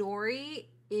story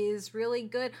is really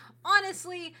good.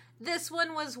 Honestly, this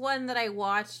one was one that I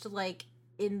watched like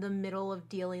in the middle of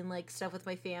dealing like stuff with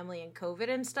my family and COVID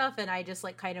and stuff, and I just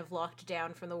like kind of locked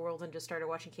down from the world and just started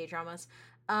watching K-dramas.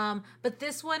 But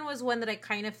this one was one that I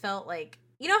kind of felt like,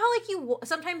 you know how like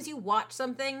sometimes you watch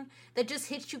something that just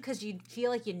hits you because you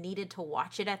feel like you needed to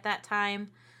watch it at that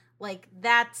time. Like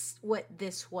that's what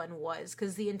this one was,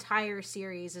 because the entire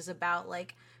series is about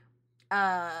like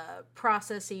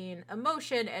processing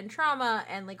emotion and trauma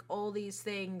and like all these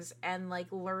things, and like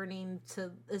learning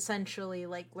to essentially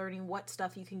like learning what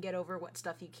stuff you can get over, what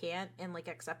stuff you can't, and like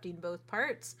accepting both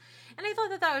parts. And I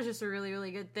thought that was just a really,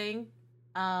 really good thing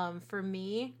for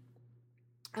me.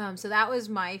 So that was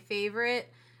my favorite,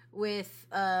 with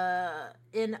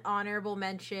an honorable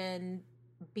mention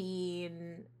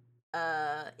being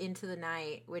Into the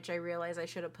Night, which I realize I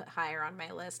should have put higher on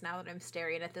my list now that I'm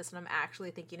staring at this and I'm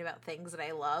actually thinking about things that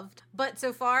I loved. But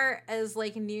so far as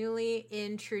like newly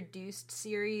introduced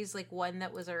series, like one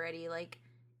that was already like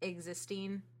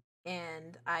existing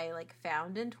and I like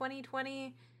found in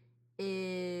 2020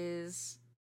 is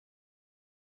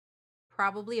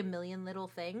probably A Million Little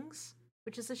Things.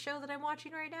 which is a show that I'm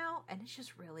watching right now, and it's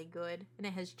just really good. And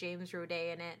it has James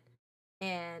Roday in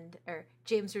it, or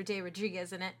James Roday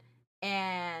Rodriguez in it,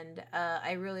 and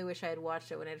I really wish I had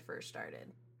watched it when it first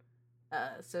started.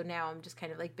 So now I'm just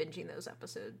kind of like binging those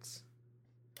episodes.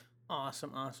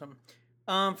 Awesome.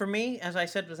 For me, as I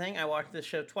said the thing, I watched this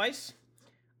show twice.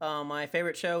 My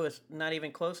favorite show is not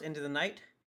even close, Into the Night.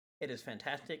 It is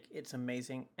fantastic. It's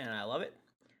amazing, and I love it.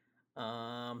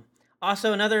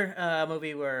 Also, another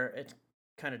movie where it's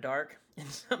kind of dark in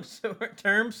some sort of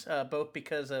terms, both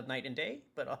because of night and day,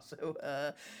 but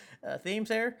also themes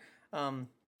there.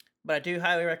 But I do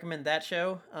highly recommend that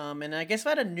show. And I guess if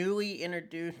I had a newly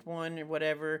introduced one or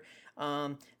whatever,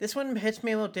 this one hits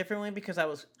me a little differently because I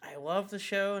love the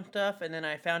show and stuff, and then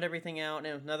I found everything out, and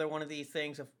it was another one of these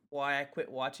things of why I quit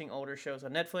watching older shows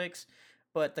on Netflix.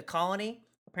 But The Colony,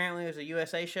 apparently it was a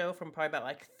USA show from probably about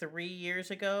like 3 years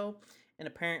ago, and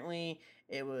apparently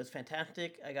it was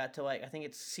fantastic. I got to I think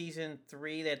it's season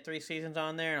 3. They had 3 seasons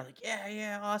on there, and I was like,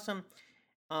 yeah, awesome.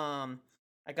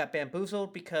 I got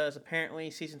bamboozled because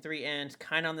apparently season 3 ends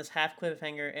kind of on this half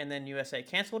cliffhanger, and then USA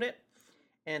canceled it.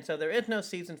 And so there is no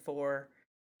season 4,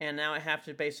 and now I have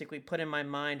to basically put in my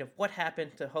mind of what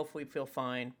happened to hopefully feel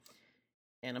fine.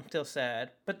 And I'm still sad.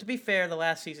 But to be fair, the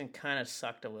last season kind of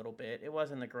sucked a little bit. It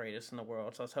wasn't the greatest in the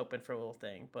world, so I was hoping for a little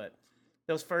thing. But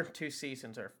those first 2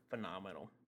 seasons are phenomenal.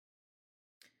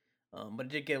 But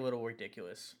it did get a little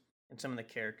ridiculous in some of the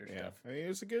character stuff. I mean, it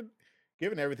was a good,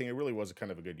 given everything, it really was a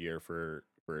kind of a good year for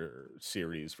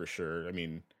series for sure. I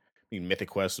mean, Mythic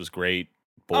Quest was great.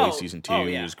 Boys season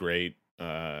 2 was great.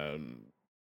 I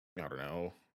don't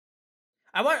know.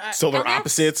 Solar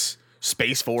Opposites,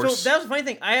 Space Force. So that was the funny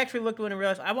thing. I actually looked when I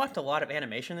realized I watched a lot of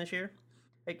animation this year.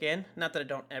 Again, not that I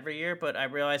don't every year, but I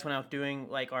realized when I was doing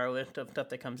like our list of stuff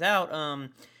that comes out,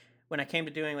 when I came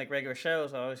to doing like regular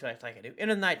shows, I always like I do.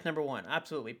 Into the Night, number 1,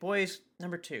 absolutely. Boys,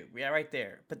 number 2, yeah, right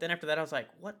there. But then after that, I was like,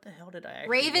 what the hell did I actually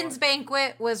Raven's watch?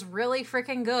 Banquet was really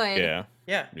freaking good.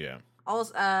 Yeah.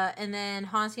 Also, and then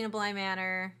Haunting of Bly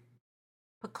Manor,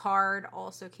 Picard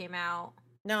also came out.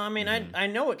 No, I mean I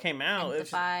know it came out.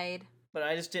 Defied. But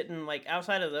I just didn't like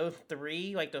outside of those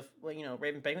 3, like the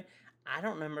Raven Banquet. I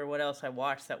don't remember what else I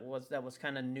watched that was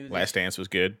kind of new. Last Dance was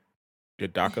good.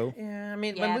 Good doco. Yeah, I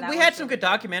mean, we had some good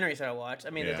documentaries that I watched.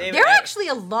 I mean, there are actually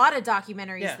a lot of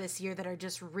documentaries this year that are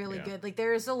just really good. Like,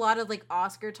 there's a lot of like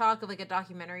Oscar talk of like a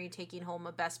documentary taking home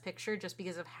a Best Picture just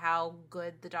because of how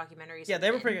good the documentaries. Yeah,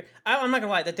 they were pretty good. I'm not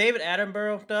gonna lie, the David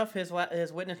Attenborough stuff, his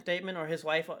witness statement, or his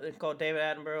life called David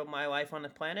Attenborough: My Life on the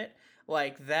Planet.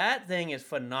 Like, that thing is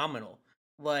phenomenal.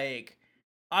 Like,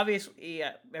 obviously,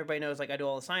 everybody knows, like, I do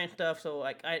all the science stuff, so,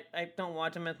 like, I don't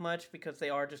watch them as much because they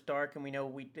are just dark, and we know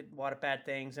we did a lot of bad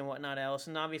things and whatnot else,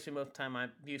 and obviously most of the time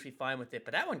I'm usually fine with it,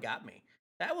 but that one got me.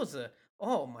 That was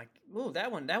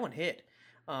that one hit.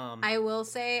 I will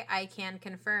say, I can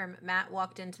confirm, Matt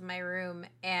walked into my room,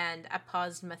 and I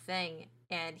paused my thing,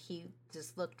 and he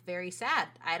just looked very sad.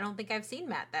 I don't think I've seen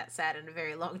Matt that sad in a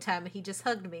very long time, and he just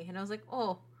hugged me, and I was like,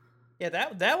 oh. Yeah,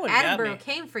 that one got me. Attenborough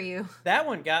came for you. That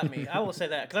one got me. I will say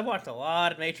that because I've watched a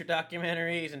lot of nature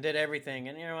documentaries and did everything,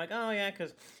 and you're like, oh yeah,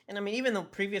 and I mean, even the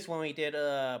previous one we did,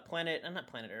 not Planet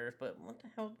Earth, but what the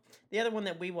hell, the other one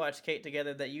that we watched, Kate,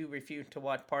 together that you refused to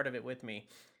watch part of it with me.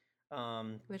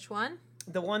 Which one?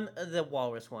 The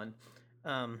walrus one.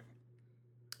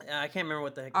 I can't remember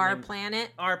what the heck. Our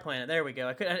Planet. Our Planet. There we go.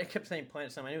 I kept saying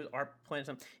Planet something. I knew it was Our Planet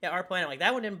something. Yeah, Our Planet. Like,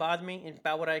 that one didn't bother me. It's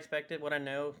about what I expected, what I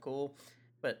know. Cool.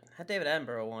 But that David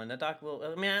Attenborough one,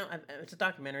 it's a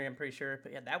documentary, I'm pretty sure.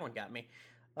 But yeah, that one got me.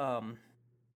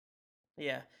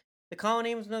 Yeah. The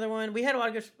Colony was another one. We had a lot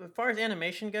of good, as far as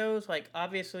animation goes, like,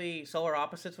 obviously, Solar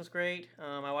Opposites was great.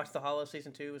 I watched The Hollow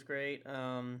season 2 was great.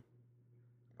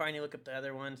 Probably need to look up the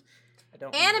other ones.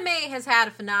 Anime has had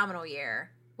a phenomenal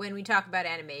year when we talk about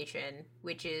animation,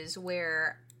 which is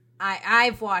where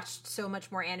I've watched so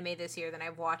much more anime this year than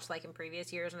I've watched like in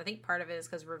previous years, and I think part of it is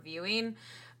because reviewing.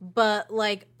 But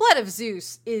like Blood of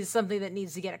Zeus is something that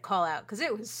needs to get a call out because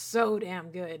it was so damn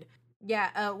good.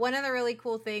 Yeah, one of the really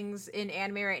cool things in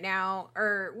anime right now,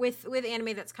 or with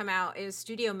anime that's come out, is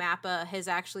Studio Mappa has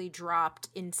actually dropped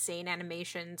insane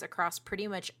animations across pretty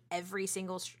much every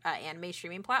single anime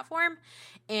streaming platform,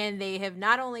 and they have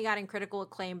not only gotten critical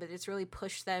acclaim, but it's really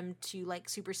pushed them to like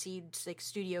supersede like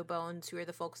Studio Bones, who are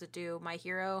the folks that do My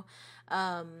Hero,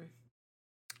 and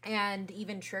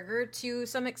even Trigger to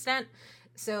some extent.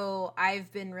 So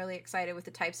I've been really excited with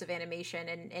the types of animation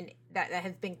and that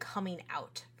have been coming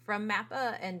out from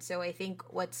Mappa, and so I think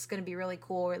what's going to be really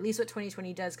cool, or at least what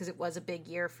 2020 does, because it was a big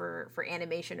year for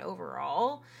animation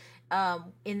overall,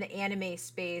 in the anime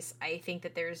space, I think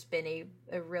that there's been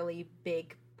a really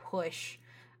big push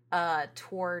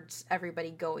towards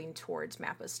everybody going towards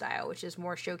Mappa style, which is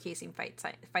more showcasing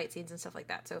fight scenes and stuff like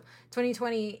that. So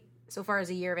 2020, so far as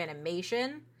a year of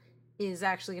animation, is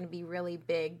actually going to be really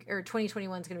big, or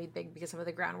 2021 is going to be big because of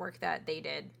the groundwork that they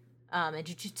did. And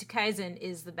Jujutsu Kaisen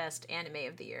is the best anime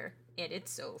of the year, and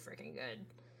it's so freaking good.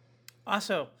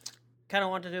 Also, kind of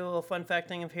want to do a little fun fact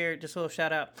thing of here, just a little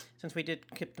shout out, since we did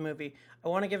skip the movie. I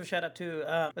want to give a shout out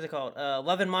to, what's it called?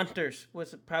 Love and Monsters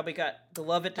was probably got the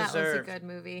love it deserved. That was a good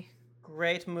movie.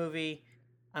 Great movie.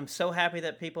 I'm so happy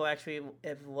that people actually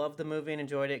have loved the movie and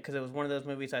enjoyed it, because it was one of those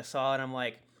movies I saw and I'm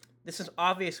like, this is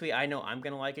obviously, I know I'm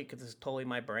going to like it because this is totally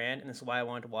my brand and this is why I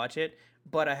wanted to watch it.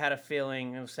 But I had a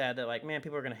feeling, it was sad that like, man,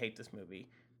 people are going to hate this movie.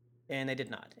 And they did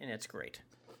not. And it's great.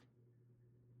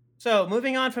 So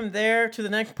moving on from there to the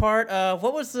next part,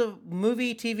 what was the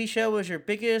movie, TV show was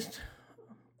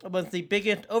the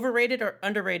biggest overrated or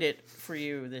underrated for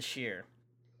you this year?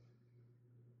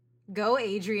 Go,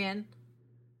 Adrian.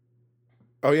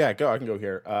 Oh yeah, go. I can go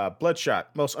here.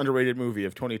 Bloodshot, most underrated movie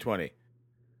of 2020.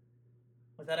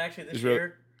 Was that actually this really,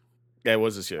 year? Yeah, it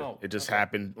was this year. Oh, it just okay.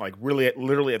 happened like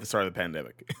literally at the start of the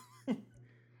pandemic.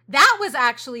 That was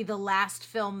actually the last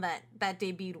film that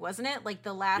debuted, wasn't it? Like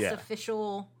the last Yeah.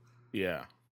 official. Yeah.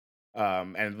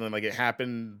 And then like it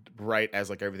happened right as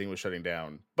like everything was shutting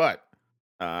down. But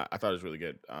I thought it was really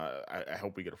good. I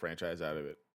hope we get a franchise out of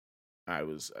it.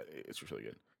 It's really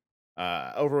good.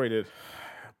 Overrated.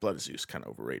 Blood of Zeus, kind of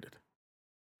overrated.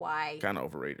 Why? Kind of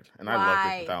overrated. And I love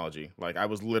Greek mythology. Like I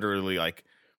was literally like,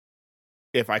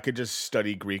 if I could just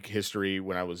study Greek history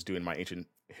when I was doing my ancient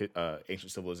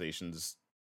civilizations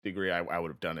degree, I would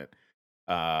have done it.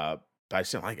 But I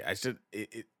just didn't like it. I just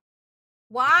it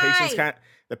Why?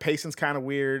 The pacing's kind of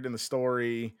weird in the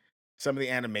story. Some of the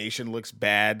animation looks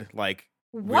bad, like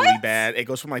What? really bad. It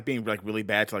goes from like being like really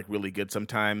bad to like really good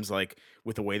sometimes, like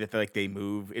with the way that they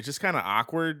move. It's just kind of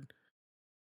awkward.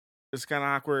 It's kind of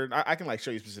awkward. I can like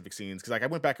show you specific scenes because like I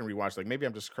went back and rewatched. Like maybe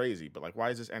I'm just crazy, but like why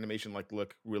is this animation like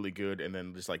look really good and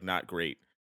then just like not great?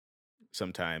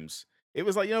 Sometimes it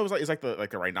was like it's like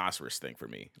the rhinoceros thing for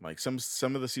me. Like some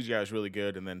of the CGI was really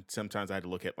good, and then sometimes I had to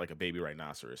look at like a baby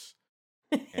rhinoceros,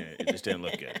 and it just didn't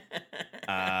look good.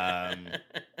 Yeah,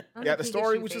 the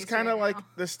story was just kind of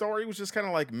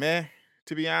like meh.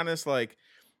 To be honest, like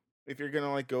if you're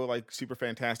gonna like go like super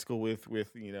fantastical with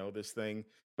this thing.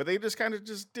 But they just kind of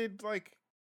just did like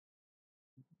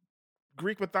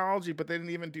Greek mythology, but they didn't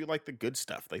even do like the good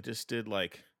stuff. They just did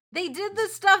like They did the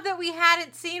stuff that we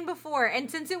hadn't seen before, and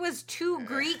since it was two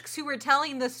Greeks who were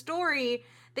telling the story,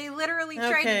 they literally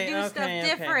tried to do stuff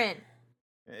different.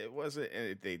 It wasn't.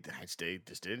 They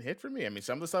just didn't hit for me. I mean,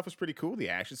 some of the stuff was pretty cool. The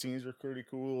action scenes were pretty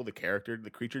cool. The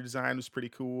creature design was pretty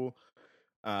cool.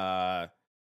 I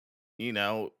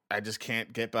just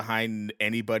can't get behind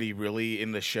anybody really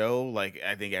in the show. Like,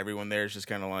 I think everyone there is just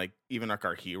kind of like, even like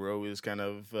our hero is kind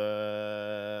of.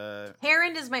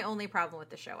 Heron is my only problem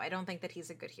with the show. I don't think that he's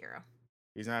a good hero.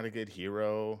 He's not a good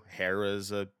hero.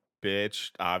 Hera's a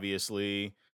bitch,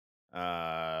 obviously.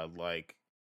 Like,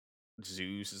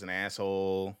 Zeus is an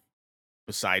asshole.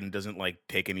 Poseidon doesn't like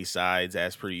take any sides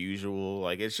as per usual.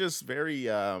 Like, it's just very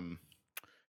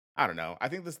I don't know. I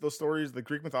think those stories, the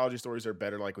Greek mythology stories, are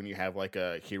better like when you have like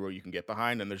a hero you can get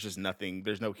behind, and there's just nothing.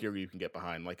 There's no hero you can get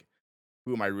behind. Like,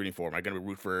 who am I rooting for? Am I going to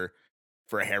root for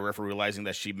Hera for realizing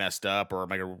that she messed up, or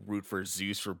am I going to root for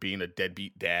Zeus for being a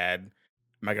deadbeat dad?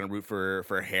 Am I going to root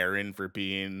for Heron for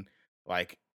being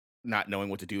like not knowing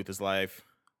what to do with his life?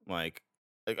 Like,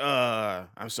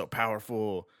 I'm so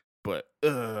powerful, but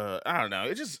I don't know.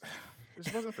 It just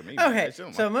wasn't for me. Okay,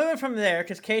 so moving from there,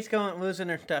 because Kate's losing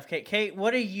her stuff. Kate,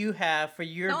 what do you have for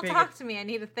your Don't talk to me. I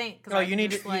need to think. Oh, you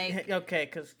need to... okay,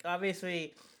 because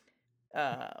obviously...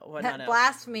 that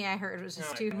blasphemy I heard was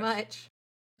just too much.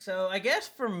 So I guess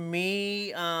for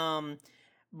me, the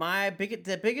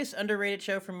biggest underrated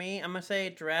show for me, I'm going to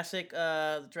say Jurassic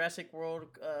World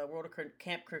of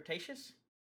Camp Cretaceous.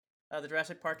 The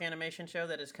Jurassic Park animation show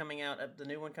that is coming out, the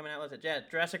new one coming out, was it? Yeah,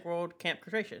 Jurassic World Camp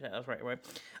Cretaceous. That was right.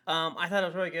 I thought it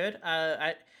was really good.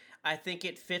 I think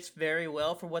it fits very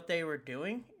well for what they were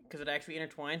doing because it actually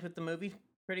intertwines with the movie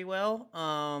pretty well.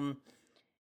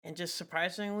 And just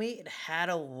surprisingly, it had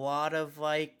a lot of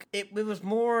like it was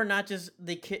more not just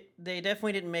the kid. They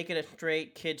definitely didn't make it a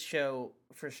straight kids show.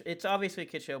 It's obviously a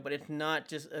kids show, but it's not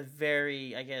just a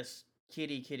very, I guess,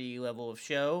 kiddie level of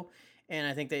show. And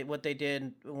I think what they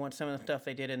did, some of the stuff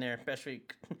they did in there, especially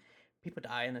people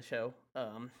die in the show,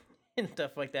 and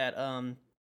stuff like that. I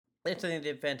think they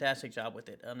did a fantastic job with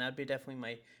it. That'd be definitely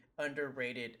my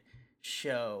underrated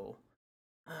show.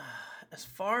 As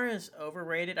far as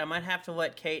overrated, I might have to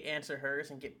let Kate answer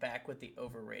hers and get back with the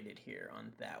overrated here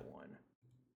on that one.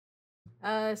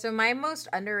 So my most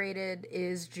underrated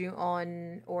is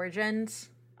Ju-on Origins,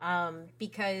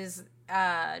 because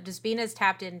just being as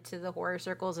tapped into the horror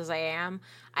circles as I am,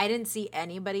 I didn't see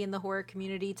anybody in the horror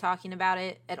community talking about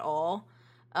it at all.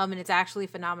 And it's actually a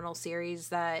phenomenal series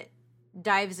that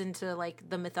dives into like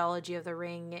the mythology of the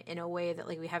ring in a way that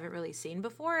like we haven't really seen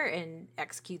before and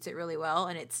executes it really well,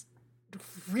 and it's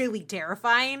really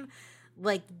terrifying,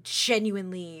 like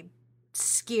genuinely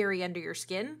scary under your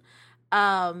skin.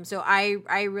 So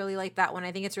I really like that one.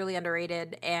 I think it's really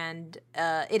underrated, and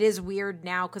it is weird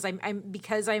now because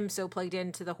I'm so plugged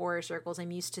into the horror circles.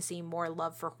 I'm used to seeing more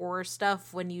love for horror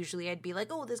stuff when usually I'd be like,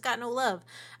 oh, this got no love.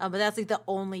 But that's like the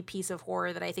only piece of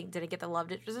horror that I think didn't get the love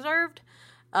it deserved.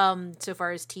 So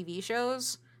far as TV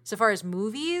shows, so far as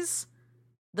movies,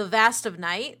 The Vast of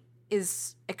Night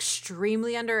is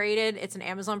extremely underrated. It's an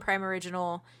Amazon Prime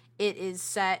original. It is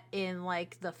set in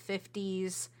like the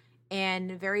 50s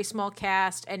and very small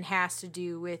cast and has to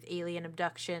do with alien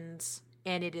abductions,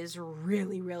 and it is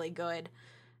really, really good.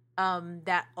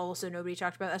 That also nobody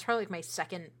talked about. That's probably like my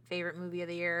second favorite movie of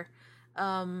the year.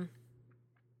 So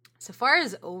far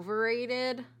as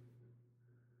overrated,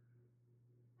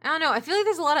 I don't know. I feel like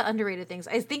there's a lot of underrated things.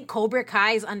 I think Cobra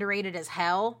Kai is underrated as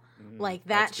hell. Like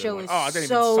that show is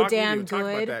so damn good. Talk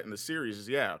about that in the series.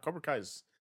 Yeah, Cobra Kai is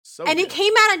so and good. it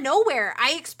came out of nowhere.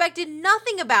 I expected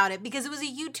nothing about it because it was a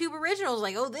YouTube original. I was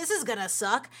like, oh, this is gonna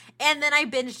suck. And then I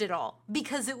binged it all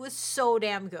because it was so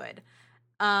damn good.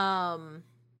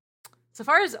 So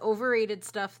far as overrated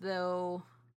stuff though,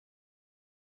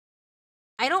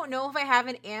 I don't know if I have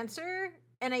an answer.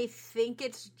 And I think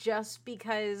it's just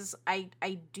because I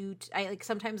like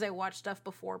sometimes I watch stuff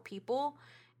before people.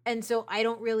 And so I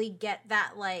don't really get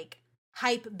that like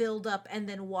hype build up and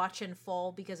then watch and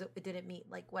fall because it didn't meet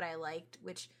like what I liked,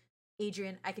 which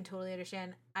Adrian, I can totally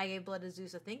understand. I gave Blood of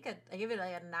Zeus, I gave it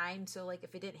like a 9. So like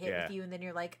if it didn't hit with you and then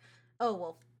you're like, oh,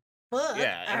 well, fuck,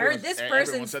 I heard this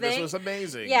person's said thing. This was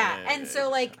amazing. Yeah. And so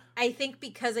like, I think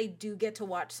because I do get to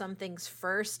watch some things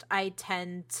first, I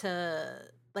tend to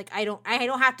like, I don't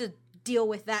have to deal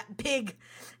with that big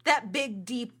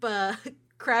deep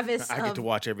crevice. I get to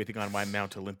watch everything on my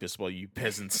Mount Olympus while you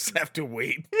peasants have to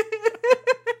wait.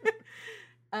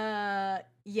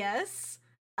 Yes.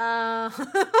 But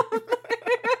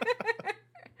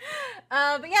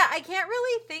yeah, I can't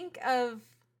really think of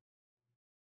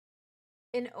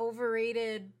an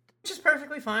overrated. Which is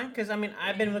perfectly fine, because I mean,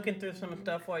 I've been looking through some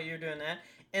stuff while you're doing that,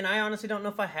 and I honestly don't know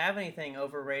if I have anything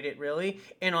overrated, really.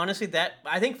 And honestly, that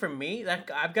I think for me, that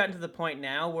I've gotten to the point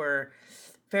now where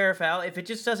fair or foul, if it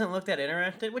just doesn't look that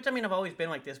interesting, which I mean, I've always been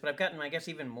like this, but I've gotten, I guess,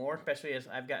 even more, especially as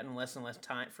I've gotten less and less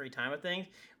free time with things,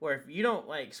 where if you don't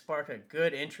like spark a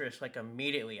good interest like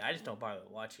immediately, I just don't bother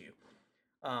to watch you.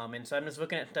 And so I'm just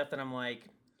looking at stuff that I'm like,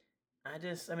 I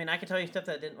can tell you stuff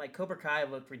that didn't, like Cobra Kai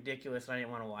looked ridiculous and I didn't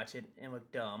want to watch it and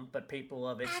looked dumb, but people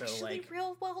love it. Actually, so like,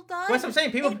 real well done. That's what I'm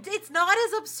saying. People, it's not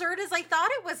as absurd as I thought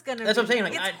it was gonna be. That's what I'm saying.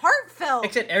 Like, it's heartfelt.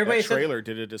 Except everybody that trailer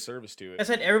did a disservice to it. I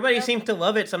said everybody seems to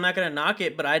love it, so I'm not gonna knock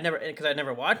it. But I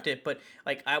never watched it. But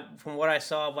like from what I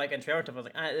saw of like in trailer stuff, I was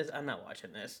like, I'm not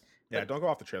watching this. Yeah, don't go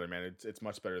off the trailer, man. It's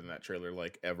much better than that trailer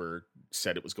like ever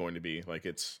said it was going to be. Like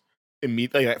it's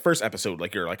immediately like, that first episode,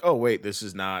 like you're like, oh wait, this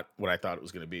is not what I thought it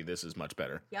was going to be. This is much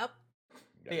better. Yep.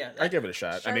 Yeah, I give it a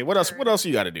shot. I mean, what else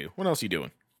you got to do? What else are you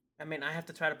doing? I mean, I have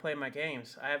to try to play my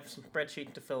games. I have some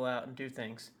spreadsheets to fill out and do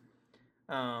things.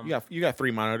 You got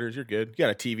 3 monitors. You're good. You got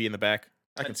a TV in the back.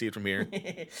 I can see it from here.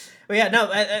 Well, yeah, no,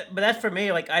 but that's for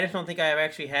me. Like, I just don't think I've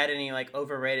actually had any like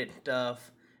overrated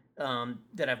stuff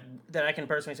that I can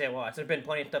personally say. Well, there's been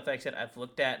plenty of stuff that I said I've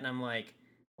looked at and I'm like,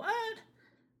 what?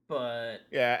 But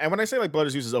yeah, and when I say like Blood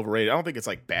of Zeus is overrated, I don't think it's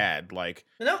like bad. Like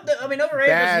no, I mean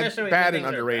overrated. Bad and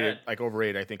underrated. Like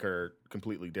overrated, I think are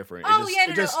completely different. Oh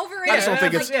overrated. I just don't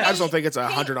think it's. I just don't think it's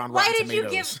 100 on Rotten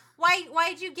Tomatoes. Why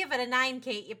did you give it a 9,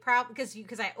 Kate? You probably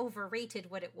because I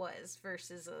overrated what it was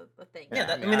versus a thing.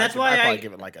 Yeah, I mean that's why I probably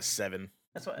give it like a 7.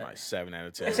 That's why like 7 out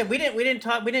of 10. I said we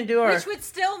didn't do our, which would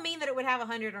still mean that it would have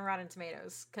 100 on Rotten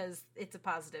Tomatoes because it's a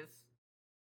positive.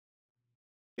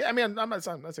 Yeah, I mean, I'm not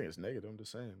saying it's negative. I'm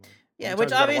just saying. Like, yeah,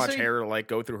 which obviously watch Hera like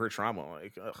go through her trauma,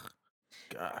 like, ugh,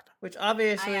 God. Which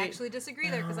obviously, I actually disagree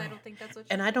there because I don't think that's what.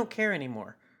 And I don't care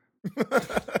anymore.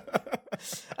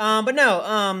 But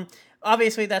no,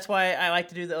 obviously that's why I like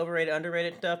to do the overrated,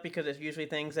 underrated stuff because it's usually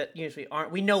things that usually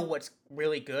aren't. We know what's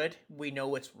really good. We know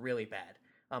what's really bad.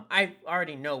 I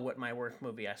already know what my worst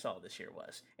movie I saw this year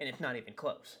was, and it's not even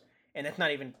close. And it's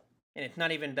not even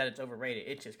that it's overrated.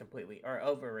 It's just completely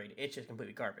overrated. It's just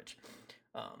completely garbage.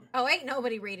 Ain't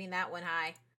nobody rating that one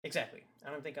high. Exactly. I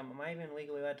don't think am I even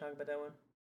legally allowed to talk about that one?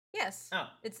 Yes. Oh.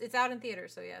 It's out in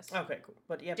theaters, so yes. Okay, cool.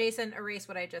 But yeah. Jason, erase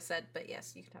what I just said, but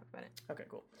yes, you can talk about it. Okay,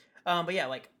 cool. But yeah,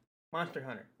 like Monster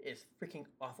Hunter is freaking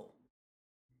awful.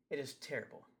 It is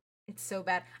terrible. It's so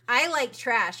bad. I like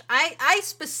trash. I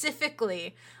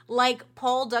specifically like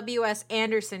Paul W.S.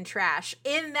 Anderson trash.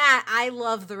 In that, I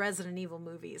love the Resident Evil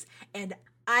movies, and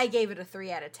I gave it a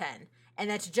 3 out of 10. And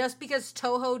that's just because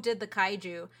Toho did the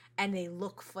kaiju, and they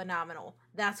look phenomenal.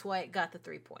 That's why it got the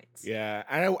 3 points. Yeah,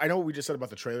 I know what we just said about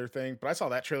the trailer thing, but I saw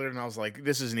that trailer and I was like,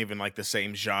 this isn't even like the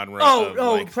same genre.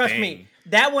 Trust me,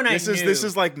 that one this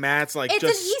is like Matt's like it's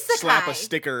just an isekai. slap a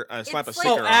sticker on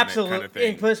absolutely. it kind of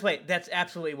thing. Plus, wait, that's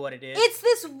absolutely what it is. It's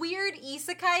this weird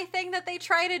isekai thing that they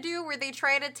try to do, where they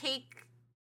try to take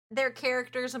their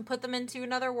characters and put them into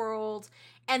another world,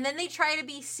 and then they try to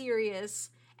be serious.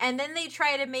 And then they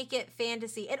try to make it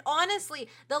fantasy. And honestly,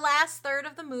 the last third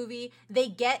of the movie, they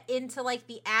get into like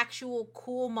the actual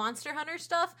cool Monster Hunter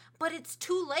stuff, but it's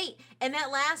too late. And that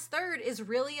last third is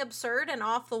really absurd and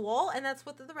off the wall, and that's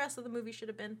what the rest of the movie should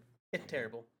have been. It's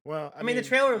terrible. Well, I mean, the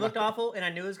trailer looked awful, and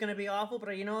I knew it was going to be awful, but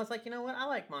it's like, you know what? I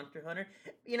like Monster Hunter.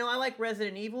 I like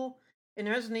Resident Evil. And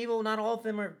Resident Evil, not all of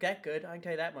them are that good. I can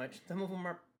tell you that much. Some of them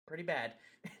are pretty bad.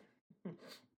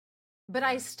 But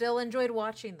I still enjoyed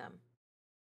watching them.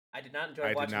 I did not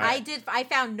enjoy watching. I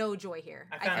found no joy here.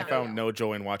 I found no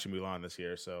joy in watching Mulan this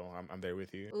year, so I'm there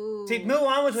with you. Ooh. See,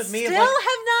 Mulan was with me. Still have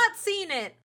not seen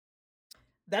it.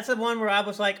 That's the one where I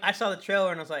was like, I saw the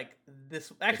trailer and I was like,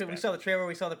 this. Actually, we saw the trailer,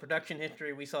 we saw the production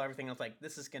history, we saw everything. I was like,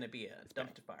 this is going to be a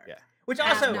dumpster fire. Yeah. Which I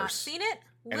also have not seen it.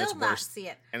 Will not see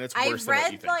it. And it's worse than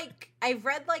what you think. I've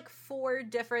read like 4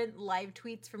 different live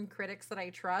tweets from critics that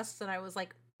I trust, and I was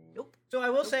like, nope. So I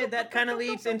will say that kind of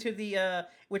leads into the,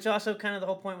 which also kind of the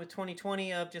whole point with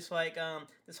 2020 of just like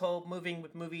this whole moving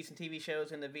with movies and TV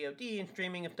shows and the VOD and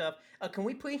streaming and stuff. Can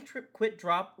we please quit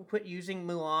using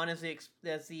Mulan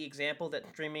as the example that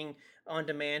streaming on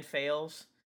demand fails?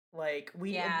 Like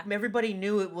everybody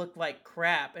knew it looked like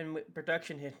crap in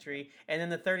production history, and then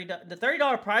the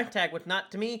 $30 price tag, which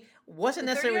not to me wasn't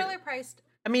necessarily $30 price.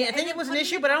 I mean, I think it was an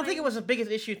issue, but I don't think it was as big as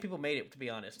issue as people made it, to be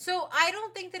honest. So I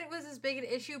don't think that it was as big an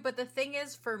issue, but the thing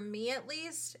is, for me at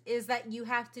least, is that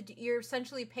you're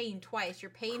essentially paying twice.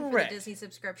 You're paying for the Disney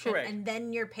subscription, and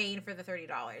then you're paying for the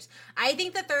 $30. I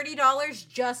think the $30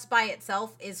 just by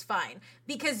itself is fine,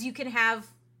 because you can have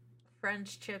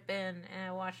friends chip in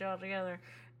and watch it all together.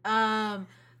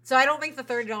 So I don't think the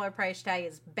 $30 price tag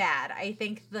is bad. I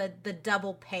think the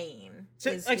double paying. So,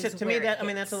 like I said, to me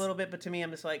that's a little bit. But to me, I'm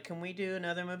just like, can we do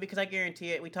another movie? Because I guarantee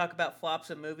it. We talk about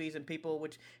flops of movies and people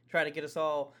which try to get us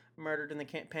all murdered in the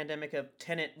pandemic of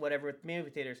Tenet, whatever, with movie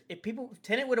theaters. If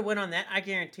Tenet would have went on that, I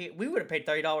guarantee it, we would have paid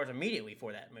 $30 immediately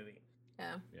for that movie.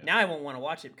 Yeah. Now I won't want to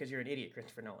watch it because you're an idiot,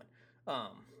 Christopher Nolan.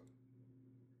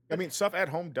 I mean, stuff at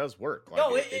home does work.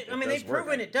 They've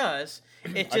proven it does.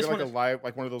 It's just one of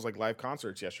those live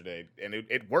concerts yesterday, and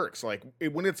it works.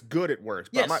 When it's good, it works.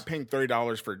 But yes. I'm not paying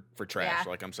 $30 for trash.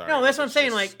 Yeah. I'm sorry. No, that's what I'm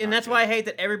saying. And that's why I hate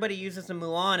that everybody uses the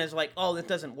Mulan as like, oh, this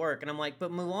doesn't work. And I'm like,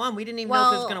 but Mulan, we didn't even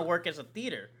know if it was going to work as a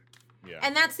theater. Yeah.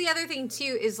 And that's the other thing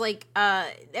too, is like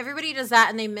everybody does that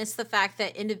and they miss the fact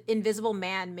that Invisible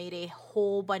Man made a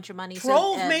whole bunch of money.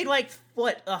 Trolls made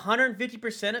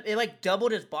 150% of it, like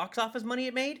doubled his box office money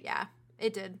it made. Yeah,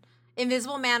 it did.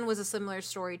 Invisible Man was a similar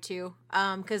story too,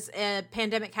 because a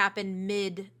pandemic happened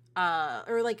I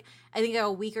think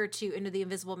a week or two into the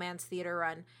Invisible Man's theater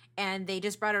run, and they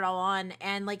just brought it all on,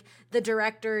 and like the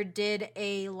director did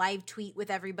a live tweet with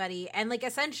everybody, and like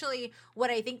essentially what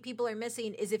I think people are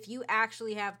missing is if you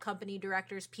actually have company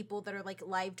directors, people that are like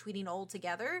live tweeting all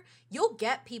together, you'll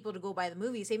get people to go buy the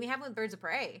movie. Same thing happened with Birds of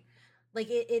Prey. Like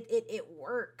it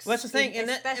works. Well, that's the thing,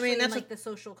 especially in the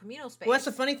social communal space. Well, that's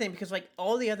the funny thing, because like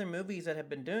all the other movies that have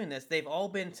been doing this, they've all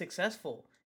been successful.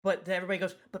 But everybody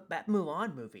goes, but that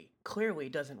Mulan movie clearly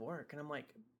doesn't work. And I'm like,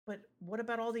 but what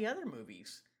about all the other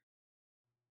movies?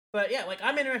 But yeah, like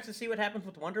I'm interested to see what happens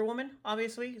with Wonder Woman,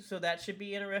 obviously. So that should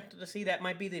be interesting to see. That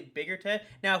might be the bigger test.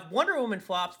 Now, if Wonder Woman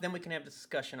flops, then we can have the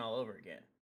discussion all over again.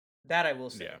 That I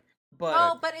will say. Yeah.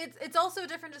 But it's also a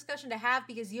different discussion to have,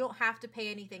 because you don't have to pay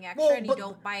anything extra and you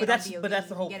don't buy it on VOD. But that's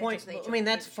the whole point. I mean,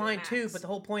 that's fine too. But the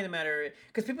whole point of the matter,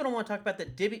 because people don't want to talk about the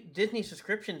Disney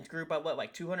subscriptions grew by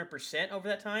 200% over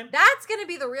that time. That's going to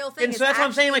be the real thing. And so that's what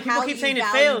I'm saying. Like people keep saying it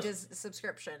failed.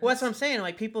 Subscription. Well, that's what I'm saying.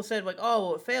 Like people said, like, oh,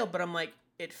 well, it failed. But I'm like,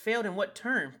 it failed in what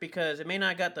term? Because it may not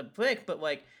have got the click, but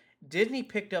like Disney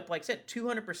picked up, like I said,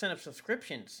 200% of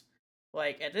subscriptions.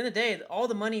 Like at the end of the day, all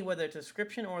the money, whether it's a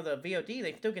subscription or the VOD,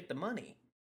 they still get the money.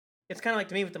 it's kind of like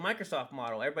to me with the Microsoft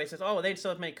model. Everybody says, "Oh, they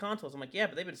sell as many consoles." I'm like, "Yeah,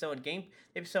 but they've been selling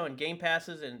Game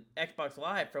Passes and Xbox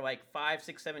Live for like 5,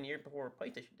 6, 7 years before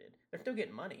PlayStation did. They're still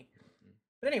getting money."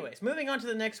 But anyways, moving on to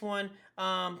the next one.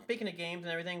 Speaking of games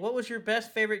and everything, what was your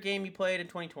best favorite game you played in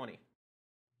 2020?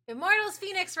 Immortals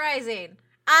Phoenix Rising.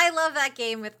 I love that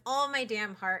game with all my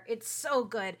damn heart. It's so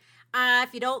good.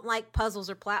 If you don't like puzzles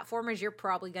or platformers, you're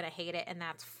probably gonna hate it, and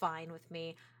that's fine with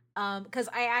me. Because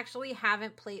I actually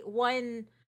haven't played one.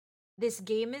 This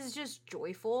game is just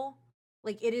joyful.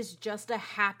 Like, it is just a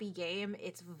happy game.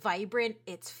 It's vibrant.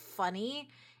 It's funny.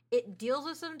 It deals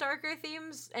with some darker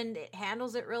themes, and it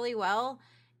handles it really well.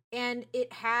 And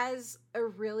it has a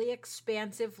really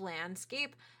expansive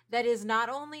landscape that is not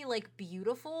only like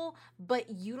beautiful, but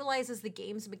utilizes the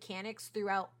game's mechanics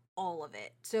throughout all of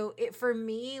it. So it, for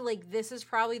me, like, this is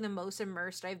probably the most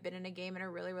immersed I've been in a game in a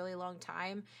really, really long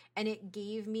time. And it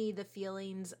gave me the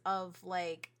feelings of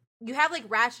like, you have like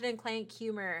Ratchet and Clank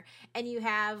humor, and you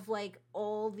have like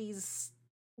all these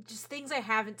just things I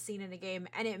haven't seen in a game,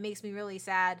 and it makes me really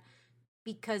sad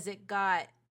because it got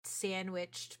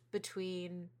sandwiched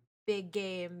between big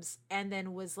games and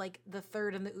then was like the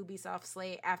third in the Ubisoft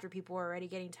slate after people were already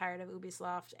getting tired of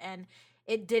Ubisoft, and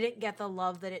it didn't get the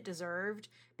love that it deserved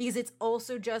because it's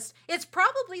also just, it's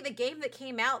probably the game that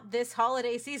came out this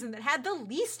holiday season that had the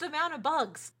least amount of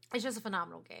bugs. It's just a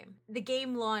phenomenal game. The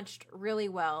game launched really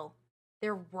well.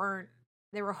 There were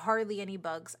hardly any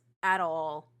bugs at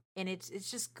all, and it's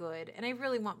just good. And I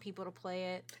really want people to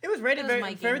play it. It was rated It was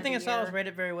very, for everything I saw, it was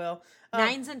rated very well.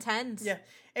 9s and 10s. Yeah.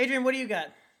 Adrian, what do you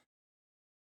got?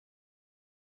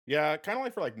 Yeah, kind of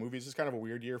like for like movies, it's kind of a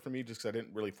weird year for me just because I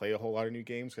didn't really play a whole lot of new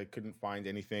games. I couldn't find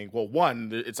anything. Well, one,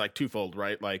 it's like twofold,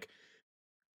 right? Like,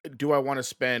 do I want to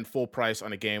spend full price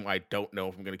on a game I don't know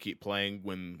if I'm going to keep playing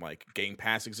when like Game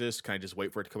Pass exists? Can I just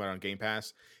wait for it to come out on Game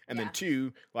Pass? And then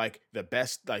two, like the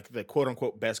best, like the quote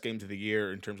unquote best games of the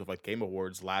year in terms of like Game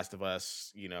Awards, Last of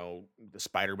Us, you know, the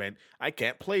Spider-Man. I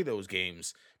can't play those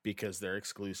games because they're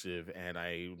exclusive, and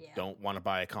I don't want to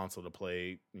buy a console to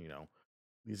play, you know,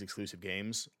 these exclusive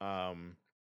games.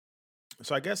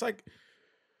 So I guess like,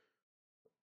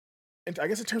 and I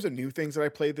guess in terms of new things that I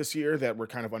played this year that were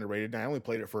kind of underrated, and I only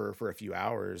played it for a few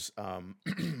hours.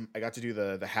 I got to do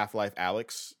the Half-Life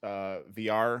Alyx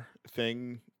VR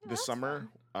thing this summer,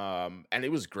 and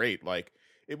it was great. Like,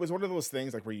 it was one of those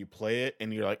things like where you play it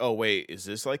and you're like, oh wait, is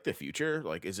this like the future?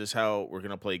 Like, is this how we're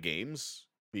gonna play games?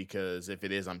 Because if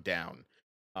it is, I'm down.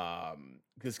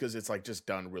 Because it's like just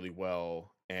done really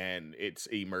well, and it's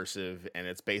immersive, and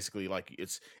it's basically like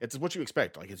it's what you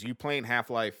expect. Like, it's you playing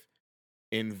Half-Life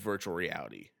in virtual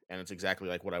reality, and it's exactly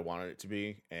like what I wanted it to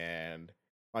be. And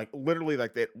like literally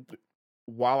like that,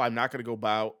 while I'm not going to go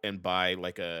out and buy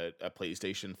like a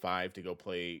PlayStation 5 to go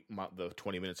play the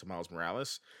 20 minutes of Miles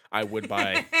Morales, I would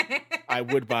buy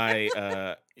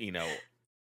you know,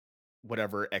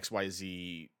 whatever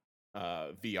XYZ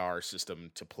VR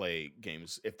system to play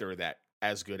games if they're that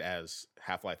as good as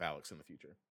Half-Life Alyx in the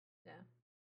future. Yeah,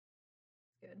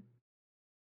 good.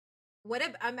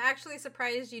 I'm actually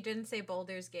surprised you didn't say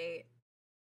Baldur's Gate.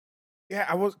 Yeah,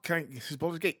 I was. Does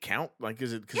Baldur's Gate count? Like,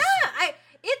 is it? Yeah,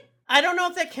 I don't know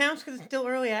if that counts because it's still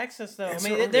early access, though. It's I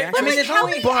mean, early access. How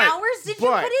many hours did you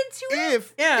put into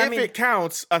it? If it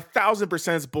counts,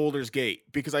 1,000% is Baldur's Gate,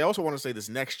 because I also want to say this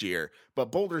next year.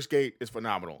 But Baldur's Gate is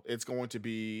phenomenal. It's going to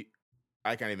be.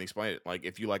 I can't even explain it. Like,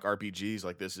 if you like RPGs,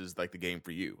 like this is like the game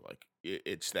for you. Like,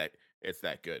 it's that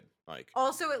good. Like,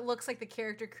 also, it looks like the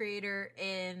character creator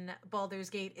in Baldur's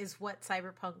Gate is what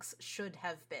Cyberpunk's should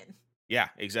have been. Yeah,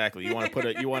 exactly. You want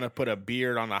to put a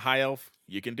beard on a high elf?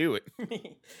 You can do it.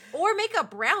 Or make a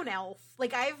brown elf.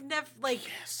 Like, I've never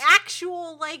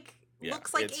actual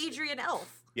looks like Adrian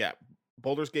elf. Yeah,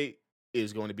 Baldur's Gate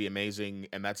is going to be amazing,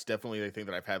 and that's definitely the thing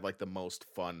that I've had like the most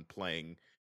fun playing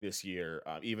this year,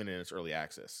 even in its early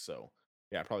access. So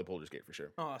yeah, probably Baldur's Gate for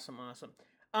sure. Awesome.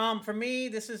 For me,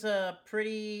 this is a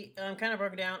pretty. I'm kind of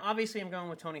broken down. Obviously, I'm going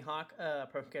with Tony Hawk,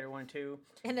 Pro Skater 1 and 2.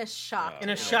 In a shock. In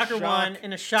a shocker one.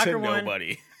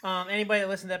 Nobody. Anybody that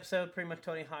listened to the episode, pretty much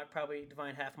Tony Hawk probably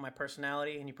defined half of my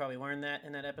personality, and you probably learned that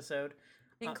in that episode,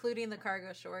 including the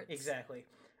cargo shorts. Exactly.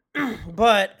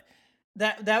 But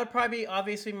that would probably be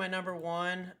obviously my number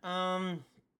one.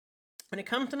 When it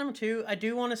comes to number two, I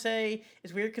do want to say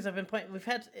it's weird because I've been playing.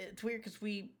 It's weird because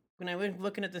when I was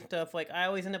looking at this stuff, like I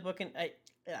always end up looking.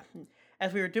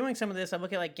 As we were doing some of this, I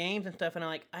look at like games and stuff, and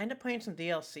I end up playing some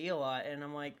DLC a lot, and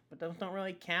I'm like, but those don't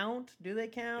really count. Do they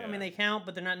count? Yeah. I mean, they count,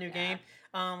 but they're not new game.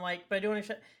 But I do want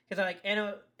to because I like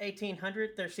Anno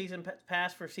 1800, their season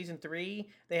pass for season 3.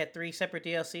 They had 3 separate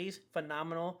DLCs,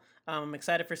 phenomenal. I'm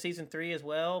excited for season 3 as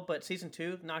well, but season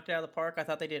 2 knocked it out of the park. I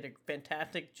thought they did a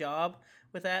fantastic job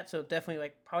with that. So definitely,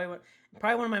 like, probably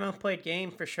one of my most played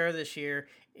games for sure this year.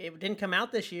 It didn't come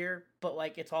out this year, but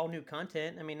like it's all new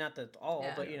content. I mean, not that all,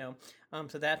 Yeah.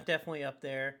 but so that's definitely up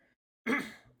there.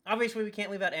 Obviously, we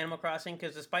can't leave out Animal Crossing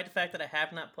because despite the fact that I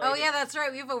have not played Oh it, yeah, that's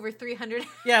right. We have over 300.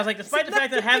 yeah, I was like, despite the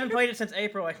fact that I haven't played it since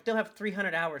April, I still have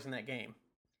 300 hours in that game.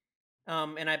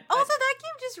 And Also, that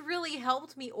game just really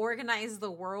helped me organize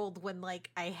the world when, like,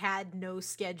 I had no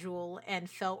schedule and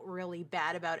felt really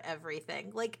bad about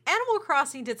everything. Like, Animal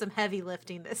Crossing did some heavy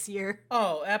lifting this year.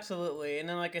 Oh, absolutely. And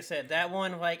then, like I said, that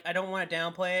one, like, I don't want to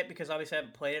downplay it because obviously I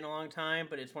haven't played it in a long time,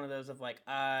 but it's one of those of, like,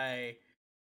 I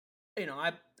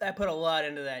put a lot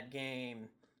into that game,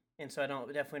 and so I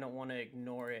definitely don't want to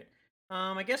ignore it.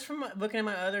 I guess from looking at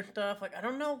my other stuff, like, I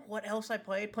don't know what else I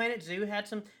played. Planet Zoo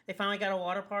they finally got a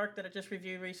water park that I just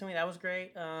reviewed recently. That was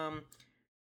great. I'm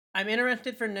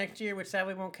interested for next year, which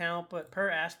sadly won't count, but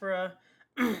Per Aspera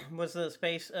was the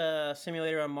space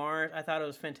simulator on Mars. I thought it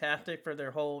was fantastic for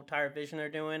their whole entire vision they're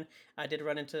doing. I did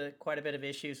run into quite a bit of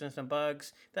issues and some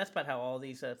bugs. That's about how all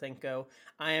these things go.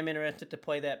 I am interested to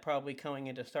play that probably going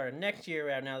into start of next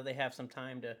year now that they have some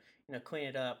time to clean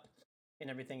it up and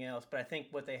everything else. But I think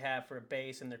what they have for a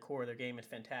base and their core of their game is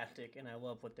fantastic, and I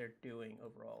love what they're doing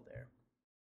overall there.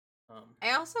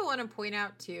 I also want to point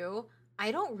out, too,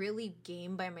 I don't really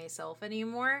game by myself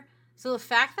anymore. So the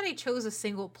fact that I chose a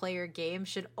single-player game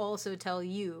should also tell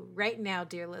you, right now,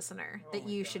 dear listener, that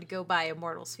you should go buy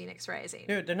Immortals Fenyx Rising.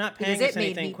 Dude, they're not paying Because us it made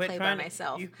anything. me Quit play trying by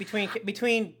myself.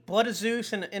 Between Blood of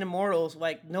Zeus and Immortals,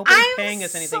 like, nobody's paying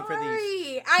us anything for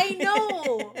these. I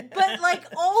know, but, like,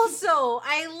 also,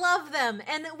 I love them.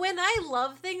 And when I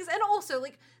love things, and also,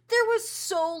 like, there was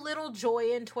so little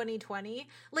joy in 2020.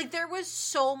 Like, there was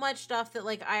so much stuff that,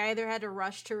 like, I either had to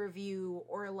rush to review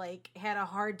or, like, had a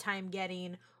hard time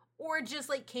getting, or just,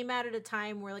 like, came out at a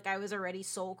time where, like, I was already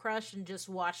soul crushed and just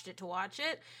watched it to watch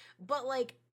it. But,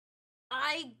 like,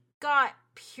 I got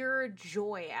pure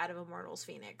joy out of Immortals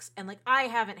Fenyx, and, like, I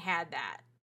haven't had that.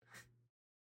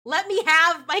 Let me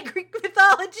have my Greek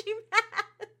mythology,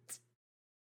 Matt!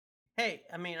 Hey,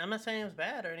 I mean, I'm not saying it was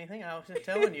bad or anything. I was just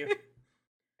telling you.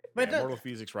 But Yeah, Immortal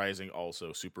Fenyx Rising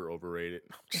also super overrated.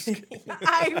 I'm just kidding.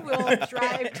 I will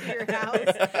drive to your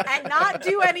house and not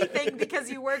do anything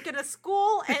because you work in a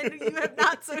school and you have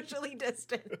not socially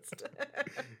distanced.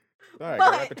 All right,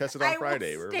 But go have to test it on I will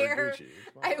Friday. We're stare- Gucci.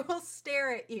 It's I fine. will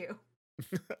stare at you.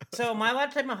 So, am I allowed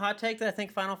to take my hot take that I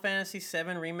think Final Fantasy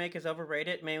VII Remake is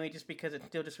overrated, mainly just because it's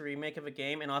still just a remake of a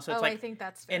game, and also it's I think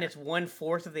that's fair. and it's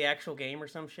 1/4 of the actual game or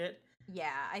some shit. Yeah,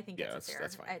 I think Yeah, that's fair.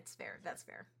 that's fine. It's fair. That's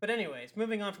fair. But anyways,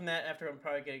 moving on from that, after I'm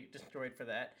probably getting destroyed for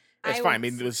that. It's I fine. I would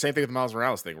mean, it was the same thing with the Miles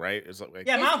Morales thing, right? It's like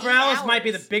Yeah, It's Miles 8 Morales might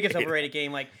be the hours. biggest overrated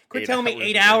game. Like, quit 8 telling me hours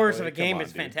 8 of hours of gameplay. a game Come is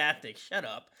on, dude. fantastic. Shut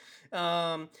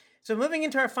up. So moving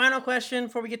into our final question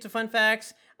before we get to fun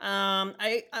facts.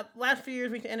 I last few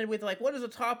years we ended with like, what is a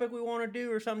topic we want to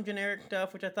do or some generic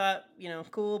stuff, which I thought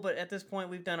cool. But at this point,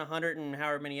 we've done 100 and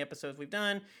however many episodes we've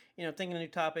done. Thinking of new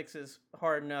topics is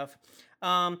hard enough.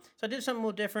 So I did something a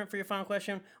little different for your final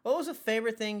question. What was the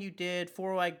favorite thing you did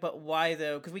for but why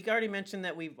though? Because we already mentioned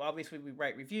that we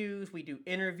write reviews, we do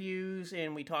interviews,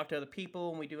 and we talk to other people,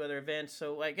 and we do other events.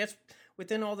 So I guess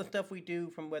within all the stuff we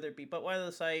do, from whether it be But Why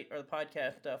the site or the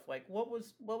podcast stuff, like what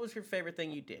was your favorite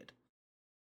thing you did?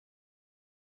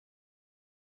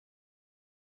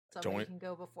 Somebody Joint. can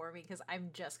go before me because I'm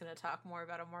just going to talk more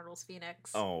about Immortals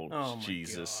Fenyx. oh my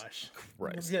Jesus gosh.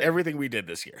 Christ! Yeah. Everything we did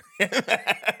this year.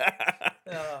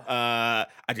 I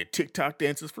did TikTok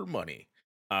dances for money.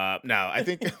 No, I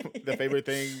think the favorite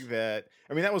thing that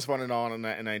that was fun and all, and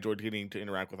I enjoyed getting to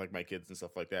interact with like my kids and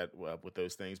stuff like that with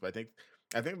those things. But I think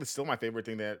that's still my favorite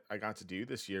thing that I got to do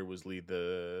this year was lead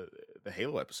the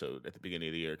Halo episode at the beginning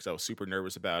of the year because I was super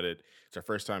nervous about it. It's our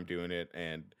first time doing it,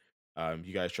 and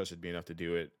you guys trusted me enough to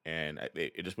do it, and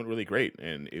it just went really great,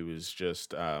 and it was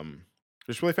just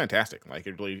really fantastic. Like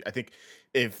I think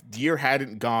if the year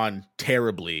hadn't gone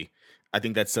terribly, I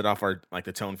think that set off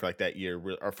the tone for like that year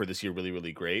or for this year really,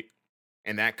 really great.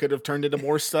 And that could have turned into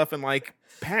more stuff and like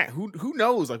who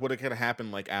knows like what could have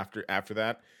happened like after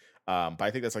that. But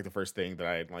I think that's like the first thing that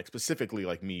I like specifically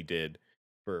like me did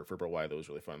for Bro Why that was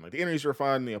really fun. Like the interviews were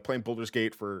fun, playing Baldur's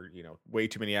Gate for, way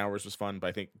too many hours was fun. But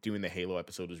I think doing the Halo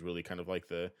episode was really kind of like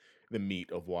the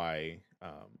meat of why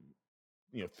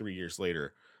 3 years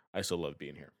later I still love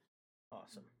being here.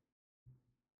 Awesome.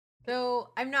 So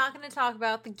I'm not going to talk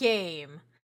about the game,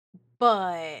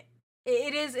 but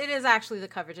it is actually the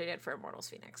coverage I did for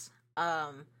Immortals Fenyx.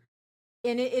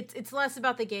 And it's less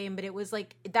about the game, but it was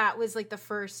like that was like the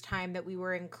first time that we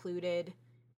were included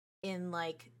in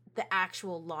like the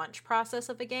actual launch process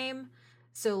of a game.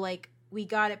 So like we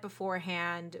got it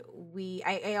beforehand.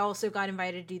 I also got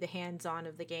invited to do the hands-on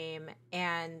of the game,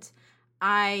 and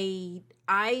I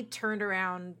turned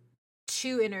around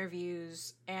 2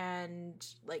 interviews and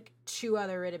like 2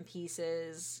 other written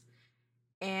pieces,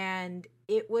 and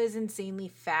it was insanely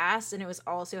fast, and it was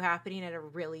also happening at a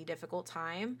really difficult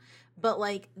time. But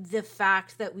like the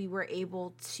fact that we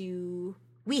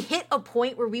hit a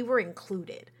point where we were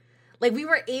included, like we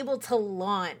were able to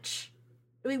launch.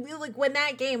 We like when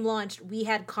that game launched, we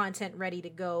had content ready to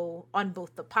go on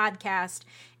both the podcast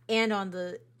and on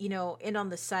the and on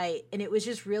the site, and it was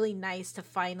just really nice to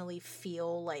finally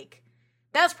feel like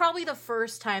that's probably the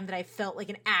first time that I felt like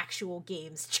an actual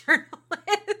games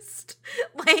journalist.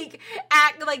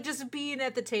 like just being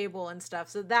at the table and stuff.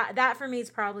 So that for me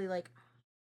is probably like,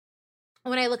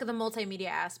 when I look at the multimedia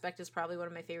aspect, is probably one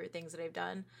of my favorite things that I've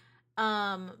done.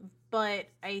 But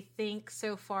I think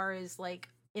so far as like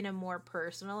in a more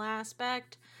personal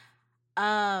aspect,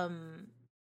 I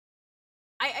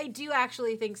do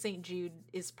actually think St. Jude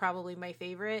is probably my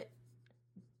favorite,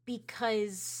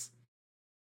 because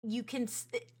you can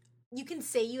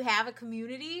say you have a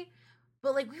community,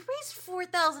 but like we raised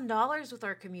 $4,000 with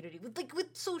our community, with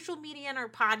social media and our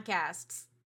podcasts,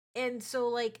 and so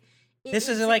like this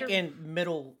is like in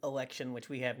middle election, which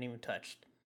we haven't even touched.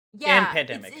 Yeah, and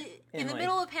pandemic. In the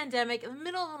middle of pandemic, in the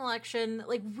middle of an election,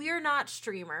 like we're not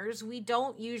streamers. We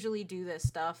don't usually do this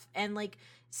stuff, and like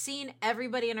seeing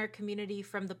everybody in our community,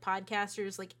 from the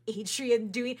podcasters like Adrian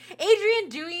doing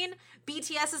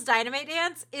BTS's Dynamite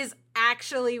Dance, is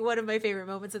actually one of my favorite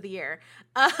moments of the year.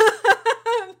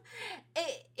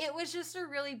 It was just a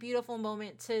really beautiful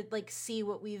moment to like see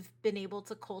what we've been able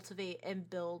to cultivate and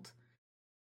build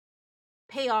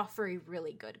pay off for a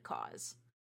really good cause.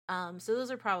 So those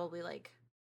are probably like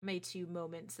my 2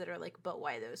 moments that are like, but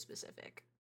why those specific?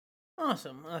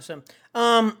 Awesome.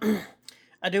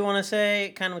 I do want to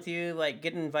say, kind of with you, like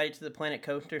getting invited to the Planet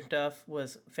Coaster stuff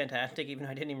was fantastic, even though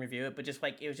I didn't even review it, but just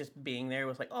like, it was just being there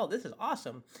was like, oh, this is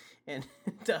awesome and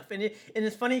stuff. And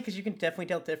it's funny because you can definitely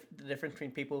tell the difference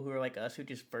between people who are like us, who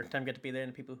just first time get to be there,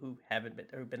 and people who haven't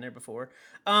been there before.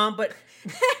 But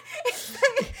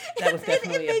that was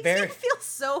definitely it makes you feel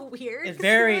so weird. It's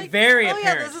very, like, very apparent.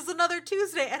 Yeah, this is another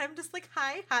Tuesday, and I'm just like,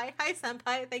 hi,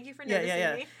 senpai. Thank you for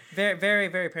noticing me. Very, very,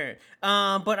 very apparent.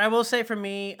 But I will say for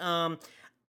me,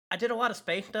 I did a lot of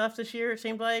space stuff this year, it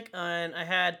seemed like, and I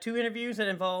had 2 interviews that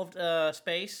involved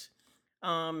space,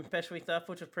 especially stuff,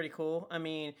 which was pretty cool. I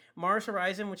mean, Mars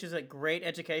Horizon, which is a great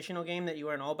educational game that you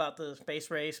learn all about the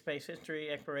space race, space history,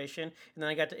 exploration, and then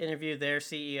I got to interview their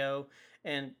CEO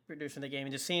and producing the game,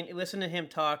 and just listen to him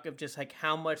talk of just like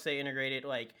how much they integrated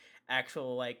like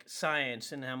actual like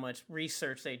science and how much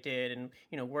research they did, and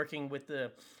working with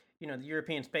the the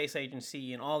European Space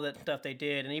Agency and all that stuff they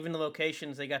did, and even the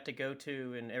locations they got to go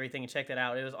to and everything, and check that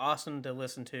out. It was awesome to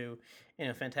listen to,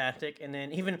 fantastic. And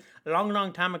then even a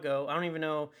long time ago, I don't even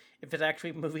know if it's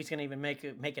actually movie's gonna even make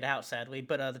it out, sadly,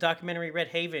 but the documentary Red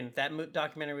Haven, that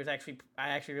documentary was I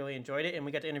actually really enjoyed it, and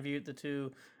we got to interview the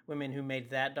 2 women who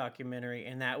made that documentary,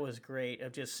 and that was great,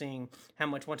 of just seeing how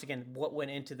much, once again, what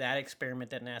went into that experiment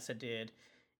that NASA did.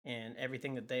 And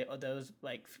everything that those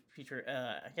like future,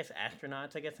 I guess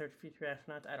astronauts, they're future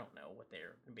astronauts. I don't know what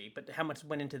they're going to be, but how much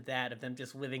went into that, of them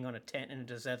just living on a tent in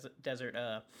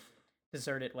a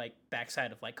deserted like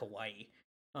backside of like Hawaii,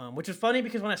 which was funny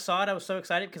because when I saw it, I was so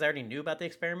excited because I already knew about the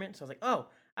experiment. So I was like, oh,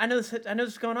 I know this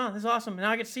is going on. This is awesome. And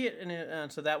now I get to see it,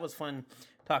 and so that was fun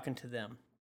talking to them.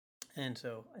 And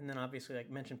then obviously, like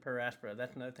mentioned Per Aspera,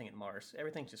 that's another thing at Mars.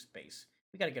 Everything's just space.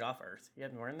 We got to get off Earth. You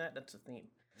haven't learned that? That's the theme.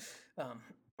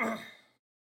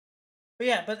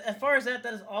 But as far as that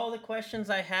is all the questions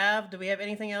I have. Do we have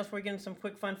anything else? We're getting some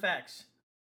quick fun facts.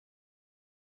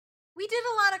 We did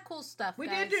a lot of cool stuff. We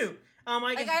guys. did do.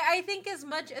 I think as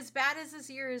bad as this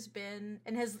year has been,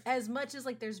 and as much as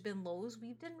like there's been lows,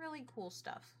 we've done really cool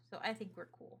stuff. So I think we're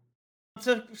cool.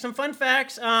 So some fun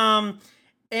facts.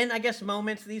 And I guess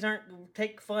moments. These aren't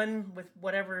take fun with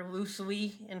whatever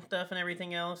loosely and stuff and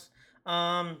everything else.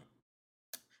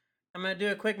 I'm going to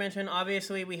do a quick mention.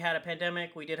 Obviously, we had a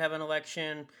pandemic. We did have an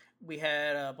election. We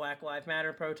had a Black Lives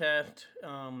Matter protest.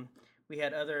 We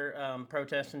had other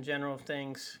protests and general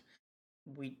things.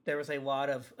 There was a lot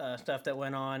of stuff that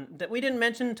went on that we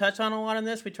didn't touch on a lot in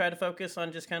this. We tried to focus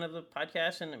on just kind of the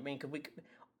podcast. And I mean,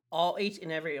 each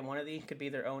and every one of these could be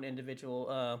their own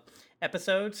individual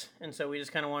episodes. And so we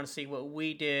just kind of want to see what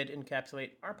we did encapsulate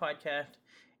our podcast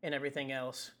and everything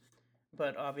else.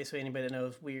 But obviously, anybody that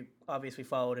knows, we obviously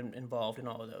followed and involved in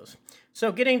all of those.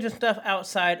 So getting to stuff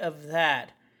outside of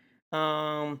that,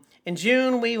 In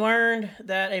June, we learned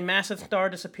that a massive star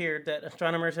disappeared that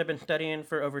astronomers have been studying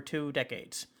for over 2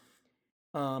 decades.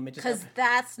 Because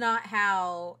that's not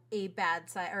how a bad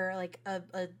or like a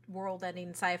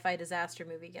world-ending sci-fi disaster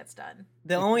movie gets done.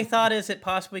 The only thought is it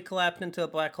possibly collapsed into a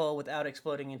black hole without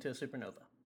exploding into a supernova.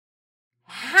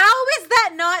 How is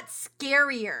that not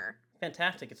scarier?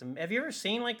 Fantastic! Have you ever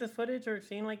seen like the footage or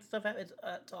seen like stuff? It's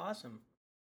awesome.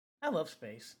 I love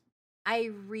space. I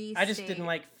just didn't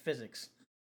like physics.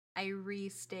 I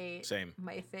restate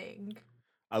my thing.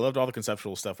 I loved all the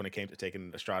conceptual stuff when it came to taking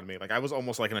astronomy. Like I was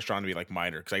almost like an astronomy like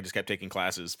minor because I just kept taking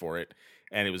classes for it,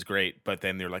 and it was great. But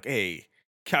then they're like, "Hey,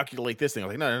 calculate this thing." I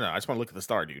was like, "No, I just want to look at the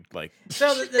star, dude." Like,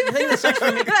 so the thing that sucks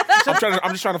for me,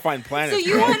 I'm just trying to find planets. So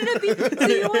you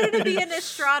wanted to be an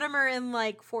astronomer in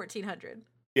like 1400.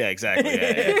 Yeah, exactly.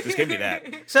 Yeah. Just give me that.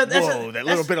 So that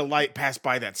little bit of light passed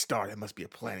by that star. That must be a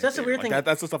planet. So that's the weird thing.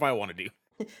 That's the stuff I want to do.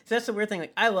 So that's the weird thing.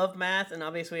 Like I love math, and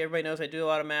obviously everybody knows I do a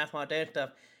lot of math, a lot of data stuff.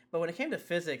 But when it came to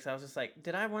physics, I was just like,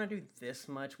 did I want to do this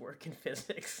much work in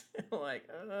physics? Like,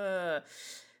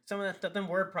 some of that stuff. Them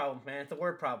word problems, man. It's the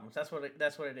word problems. That's what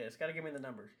it is. Got to give me the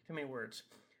numbers. Too many words.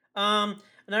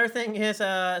 Another thing is,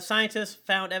 scientists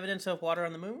found evidence of water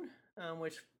on the moon,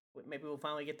 which maybe we'll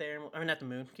finally get there. I mean, not the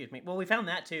moon. Excuse me. Well, we found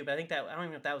that too, but I think that I don't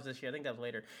even know if that was this year. I think that was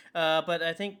later. But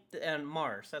I think on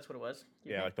Mars, that's what it was.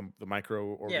 Yeah, like the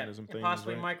microorganism thing.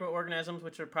 Possibly right? Microorganisms,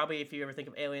 which are probably, if you ever think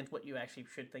of aliens, what you actually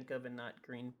should think of, and not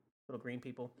little green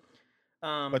people.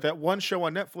 But that one show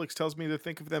on Netflix tells me to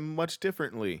think of them much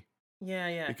differently.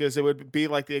 Yeah. Because it would be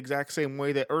like the exact same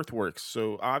way that Earth works.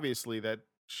 So obviously that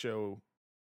show.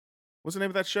 What's the name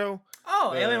of that show?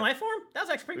 Oh, Alien Life Form. That was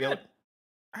actually pretty good.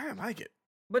 I didn't like it.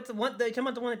 But the one, talking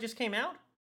about the one that just came out?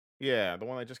 Yeah, the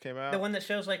one that just came out. The one that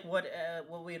shows like what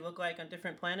we'd look like on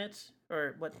different planets,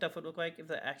 or what stuff would look like if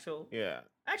the actual. Yeah.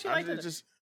 Actually, like it. It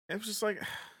was just like,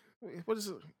 what is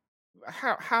it?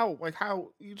 How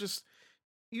you just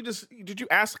did you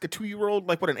ask like a 2-year-old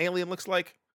like what an alien looks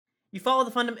like? You follow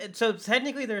the fundamental. So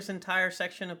technically, there's an entire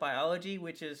section of biology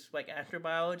which is like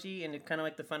astrobiology, and it's kind of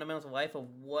like the fundamentals of life of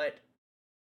what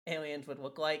aliens would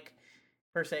look like.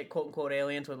 Per se, quote unquote,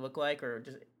 aliens would look like, or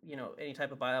just any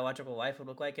type of biological life would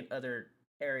look like in other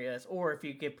areas, or if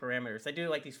you give parameters. They do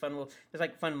like these fun. There's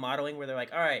like fun modeling where they're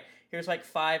like, all right, here's like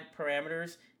 5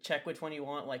 parameters. Check which one you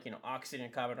want, like oxygen,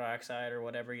 carbon dioxide, or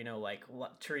whatever. Like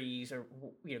trees or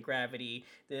gravity,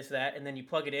 this that, and then you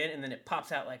plug it in, and then it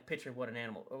pops out like a picture of what an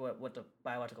animal or what the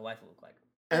biological life would look like.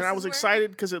 And I was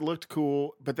excited because it looked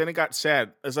cool, but then it got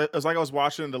sad. It was like I was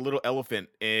watching the little elephant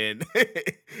in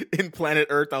Planet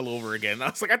Earth all over again. I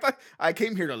was like, I thought I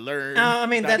came here to learn. I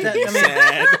mean, that's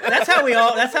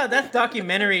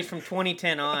documentaries from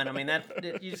 2010 on. I mean, that's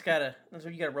what you gotta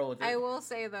roll with it. I will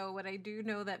say though, what I do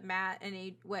know that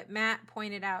what Matt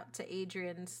pointed out to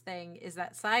Adrian's thing is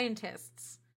that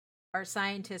scientists are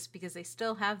scientists because they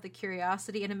still have the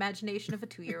curiosity and imagination of a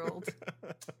 2-year-old.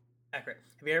 Accurate.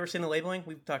 Have you ever seen the labeling?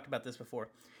 We've talked about this before.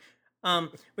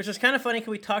 Which is kind of funny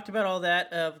because we talked about all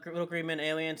that of little green men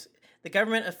aliens. The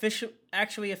government officially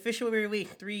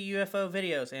released 3 UFO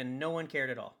videos, and no one cared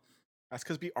at all. That's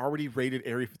because we already raided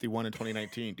Area 51 in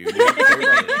 2019, dude.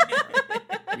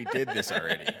 We did this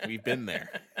already. We've been there.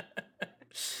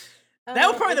 That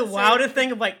was probably the wildest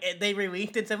thing of like they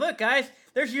released it and said, "Look, guys,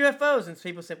 there's UFOs," and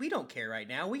people said, "We don't care right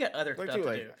now. We got other stuff to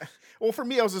do." Well, for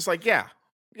me, I was just like, yeah,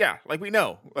 like we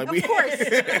know, like of course.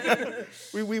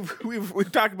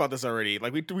 we've talked about this already.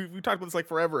 Like we talked about this like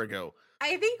forever ago.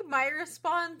 I think my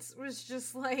response was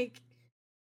just like,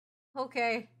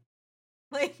 okay,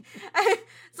 like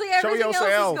it's like everything else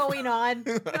is going on.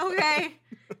 Okay,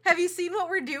 have you seen what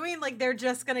we're doing? Like they're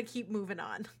just gonna keep moving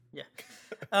on. Yeah.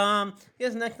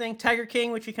 Here's the next thing: Tiger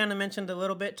King, which we kind of mentioned a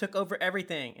little bit, took over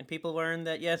everything, and people learned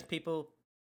that yes, people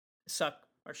suck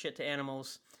or shit to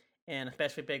animals. And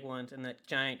especially big ones, and that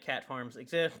giant cat farms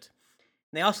exist.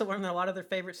 And they also learned that a lot of their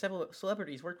favorite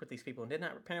celebrities worked with these people and did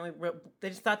not apparently. They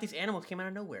just thought these animals came out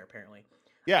of nowhere. Apparently,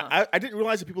 yeah. I didn't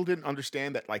realize that people didn't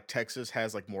understand that like Texas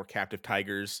has like more captive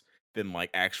tigers than like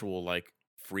actual like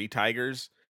free tigers.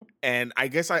 And I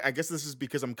guess this is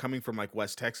because I'm coming from like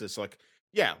West Texas. So, like,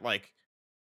 yeah, like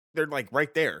they're like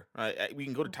right there. We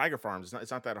can go to tiger farms.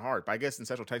 It's not that hard. But I guess in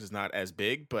Central Texas, not as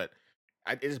big, but.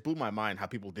 It just blew my mind how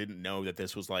people didn't know that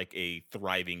this was like a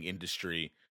thriving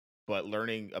industry, but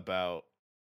learning about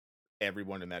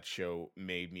everyone in that show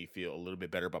made me feel a little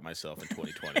bit better about myself in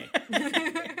 2020.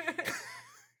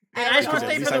 I just want to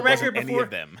state for the record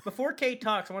before Kate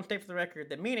talks, I want to state for the record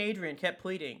that me and Adrian kept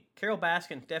pleading. Carol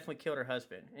Baskin definitely killed her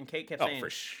husband, and Kate kept saying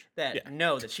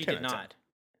that she did not.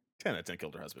 10 out of 10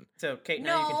 killed her husband. So, Kate,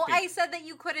 now you No, can I speak. said that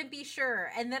you couldn't be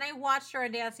sure. And then I watched her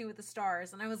on Dancing with the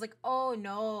Stars, and I was like, oh,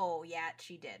 no. Yeah,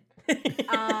 she did.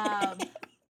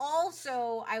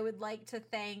 Also, I would like to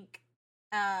thank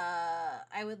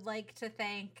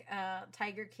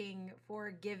Tiger King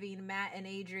for giving Matt and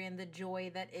Adrian the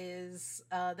joy that is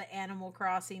the Animal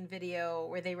Crossing video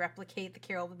where they replicate the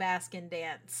Carol Baskin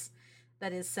dance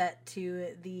that is set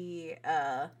to the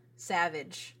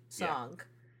Savage song.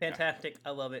 Fantastic.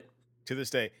 I love it. To this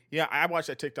day. Yeah, I watched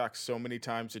that TikTok so many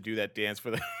times to do that dance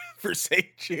for for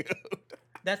St. Jude.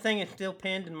 That thing is still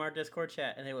pinned in our Discord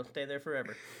chat, and it will stay there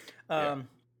forever. Yeah.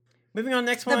 Moving on,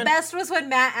 next The one. best was when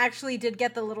Matt actually did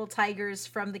get the little tigers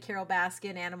from the Carol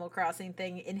Baskin Animal Crossing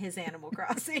thing in his Animal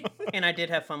Crossing. And I did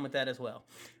have fun with that as well.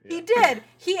 He did.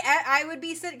 I would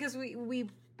be sitting because we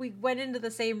went into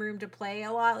the same room to play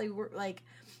a lot.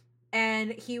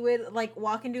 And he would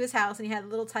walk into his house and he had a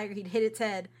little tiger. He'd hit its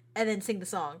head and then sing the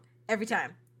song every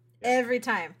time. Every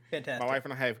time. Fantastic. My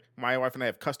wife and I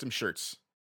have custom shirts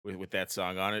with that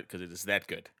song on it because it is that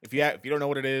good. If you don't know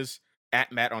what it is, at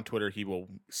Matt on Twitter, he will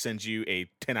send you a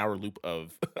 10-hour loop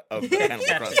of the Animal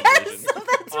Crossing Yes, version.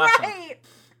 that's Awesome. right.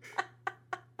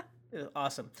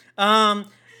 Awesome.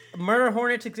 Murder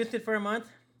Hornets existed for a month,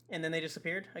 and then they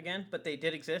disappeared again, but they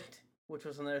did exist, which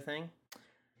was another thing.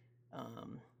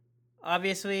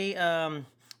 Obviously, the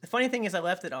funny thing is I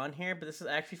left it on here, but this is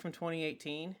actually from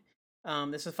 2018.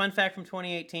 This is a fun fact from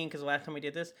 2018 because the last time we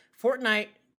did this, Fortnite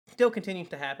still continues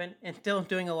to happen and still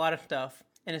doing a lot of stuff,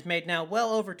 and has made now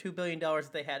well over $2 billion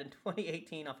that they had in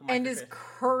 2018 off of Microsoft. And is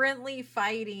currently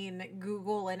fighting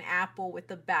Google and Apple with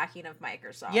the backing of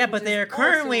Microsoft. Yeah, but which they is are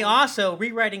currently also... also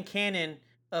rewriting canon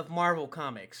of Marvel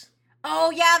Comics. Oh,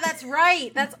 yeah, that's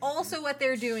right. That's also what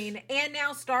they're doing. And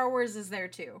now Star Wars is there,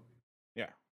 too.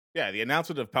 Yeah, the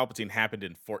announcement of Palpatine happened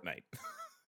in Fortnite.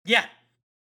 Yeah.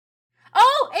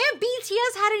 Oh, and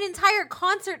BTS had an entire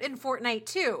concert in Fortnite,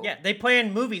 too. Yeah, they play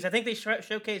in movies. I think they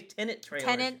showcased Tenet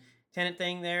trailers. Tenet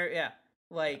Thing there, yeah.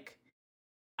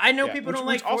 I know people don't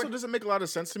like which also doesn't make a lot of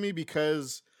sense to me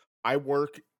because I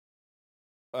work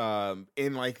in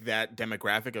that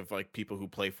demographic of people who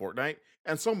play Fortnite,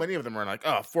 and so many of them are like,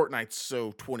 oh, Fortnite's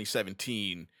so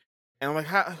 2017. And I'm like,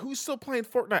 who's still playing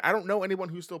Fortnite? I don't know anyone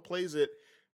who still plays it,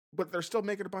 but they're still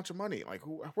making a bunch of money.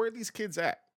 Where are these kids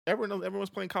at?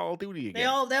 Everyone's playing Call of Duty again.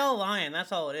 They all lying.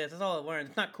 That's all it is. That's all it learned.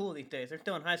 It's not cool these days. They're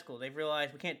still in high school. They've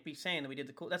realized we can't be saying that we did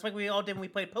the cool. That's like we all did when we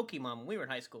played Pokemon when we were in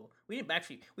high school. We didn't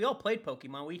actually. We all played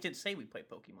Pokemon. We didn't say we played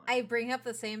Pokemon. I bring up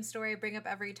the same story I bring up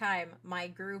every time. My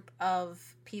group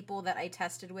of people that I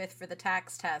tested with for the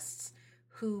tax tests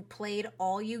who played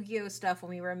all Yu-Gi-Oh stuff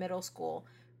when we were in middle school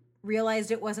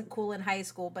realized it wasn't cool in high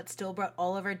school, but still brought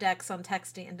all of our decks on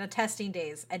testing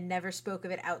days and never spoke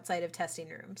of it outside of testing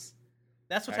rooms.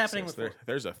 That's what's Texas. happening with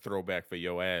There's a throwback for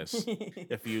your ass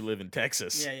if you live in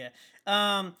Texas. Yeah.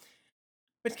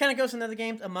 Which kind of goes to another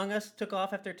games. Among Us took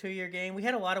off after a 2-year game. We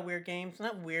had a lot of weird games.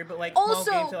 Not weird, but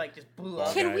Also, small games that just blew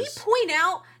up. Can we point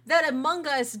out that Among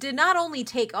Us did not only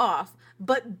take off,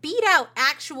 but beat out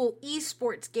actual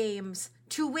esports games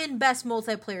to win Best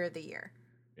Multiplayer of the Year?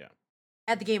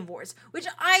 At the Game Awards, which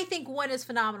I think one is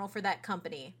phenomenal for that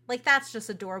company. That's just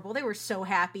adorable. They were so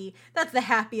happy. That's the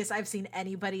happiest I've seen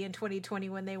anybody in 2020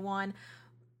 when they won.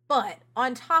 But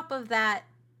on top of that,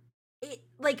 it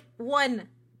one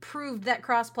proved that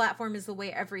cross-platform is the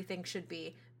way everything should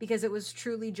be, because it was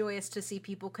truly joyous to see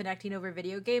people connecting over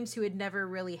video games who had never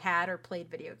really had or played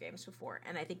video games before.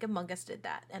 And I think Among Us did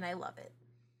that, and I love it.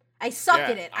 I suck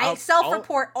at it. I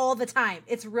self-report all the time.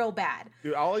 It's real bad.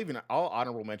 Dude, I'll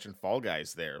honorable mention Fall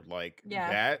Guys there.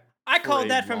 That. I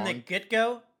called that from the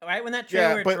get-go. Right when that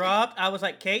trailer dropped, I was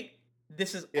like, Kate,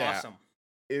 this is awesome.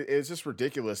 It's just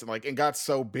ridiculous. And got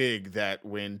so big that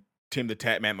when Tim the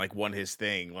Tatman won his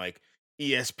thing,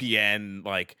 ESPN,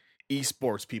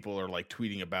 esports people are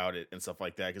tweeting about it and stuff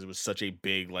like that because it was such a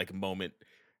big moment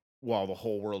while the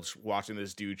whole world's watching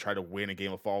this dude try to win a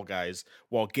game of Fall Guys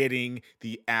while getting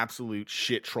the absolute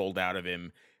shit trolled out of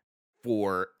him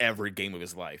for every game of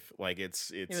his life. It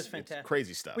was fantastic. It's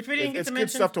crazy stuff. Which we didn't get to mention.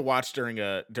 It's good stuff to watch during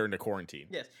the quarantine.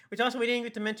 Yes. Which also we didn't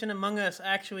get to mention. Among Us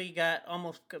actually got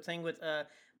almost thing with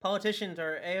politicians,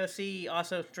 or AOC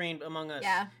also streamed Among Us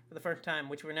for the first time,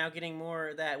 which we're now getting more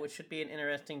of that, which should be an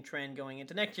interesting trend going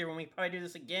into next year when we probably do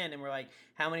this again, and we're like,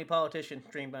 how many politicians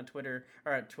streamed on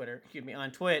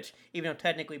on Twitch, even though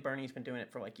technically Bernie's been doing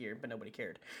it for a year, but nobody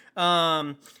cared.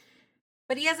 But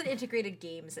he hasn't integrated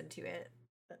games into it,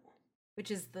 which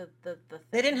is the thing.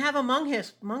 They didn't have Among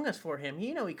Us for him.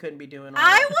 He couldn't be doing all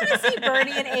I that. want to see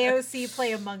Bernie and AOC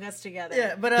play Among Us together.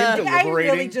 Yeah, but I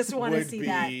really just want to see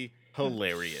that.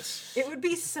 Hilarious. It would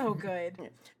be so good.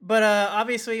 But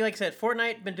obviously, like I said,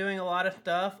 Fortnite been doing a lot of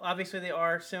stuff. Obviously, they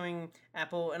are suing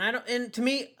Apple, and I don't. And to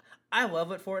me, I love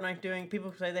what Fortnite doing.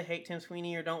 People say they hate Tim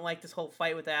Sweeney or don't like this whole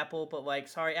fight with Apple, but like,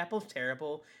 sorry, Apple's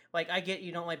terrible. Like, I get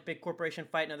you don't like big corporation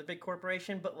fighting another big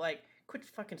corporation, but like, quit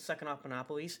fucking sucking off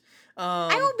monopolies.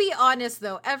 I will be honest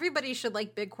though, everybody should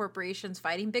like big corporations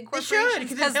fighting big They should, corporations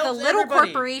 'cause it because the helps little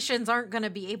everybody. corporations aren't going to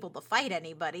be able to fight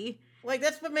anybody. Like,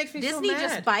 that's what makes me Disney so mad.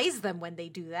 just buys them when they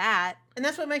do that. And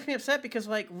that's what makes me upset because,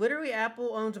 like, literally Apple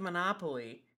owns a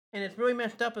monopoly. And it's really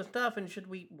messed up and stuff. And should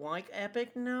we like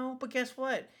Epic? No. But guess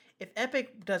what? If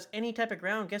Epic does any type of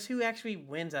ground, guess who actually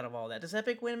wins out of all that? Does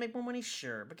Epic win and make more money?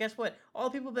 Sure. But guess what? All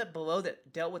the people that below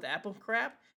that dealt with Apple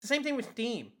crap, it's the same thing with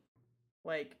Steam.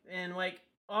 Like,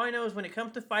 all I know is when it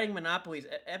comes to fighting monopolies,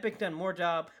 Epic done more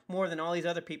than all these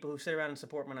other people who sit around and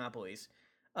support monopolies.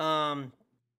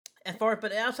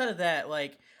 But outside of that,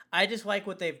 like, I just like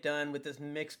what they've done with this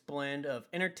mixed blend of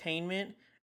entertainment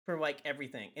for like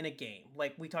everything in a game.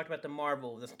 Like we talked about the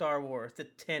Marvel, the Star Wars, the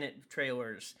Tenet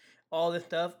trailers, all this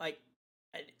stuff.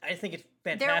 I think it's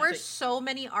fantastic. There were so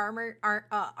many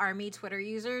Army Twitter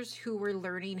users who were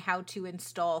learning how to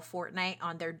install Fortnite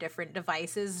on their different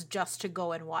devices just to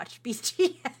go and watch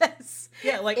BTS.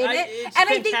 Yeah, like and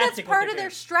I think that's part of their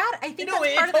strategy. I think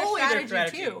that's part of their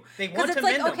strategy too. They want Because to it's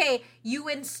like, mend them. okay, you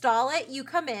install it, you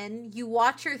come in, you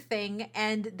watch your thing,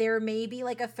 and there may be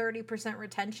like a 30%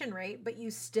 retention rate, but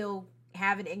you still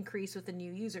have an increase with a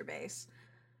new user base.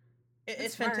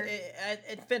 It's smart.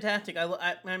 it's fantastic.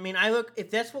 I mean, I look if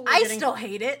that's what we're I getting. still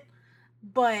hate it,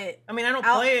 but I mean, I don't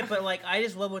play it, but like I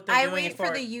just love what they're I doing. wait as far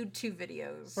for the YouTube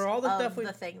videos for all the stuff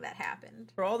the thing that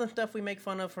happened. for all the stuff we make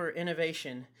fun of for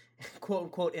innovation, quote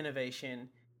unquote innovation.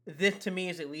 This to me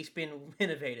has at least been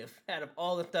innovative out of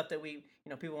all the stuff that we,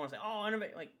 people want to say, oh,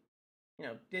 innovate, like,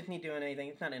 Disney doing anything.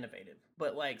 It's not innovative,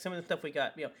 but like some of the stuff we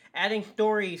got, adding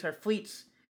stories or fleets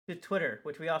to Twitter,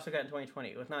 which we also got in 2020.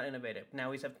 It was not innovative.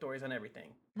 Now we have stories on everything.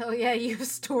 Oh yeah, you have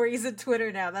stories of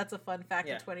Twitter now. That's a fun fact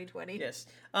Yeah. of 2020. Yes.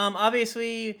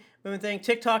 Obviously, we've been saying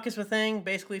TikTok is the thing.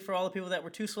 Basically, for all the people that were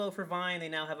too slow for Vine, they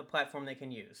now have a platform they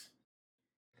can use.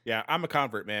 Yeah, I'm a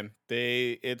convert, man.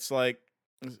 It's like,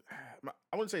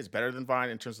 I wouldn't say it's better than Vine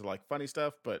in terms of like funny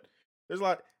stuff, but there's a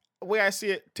lot. The way I see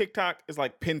it, TikTok is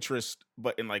like Pinterest,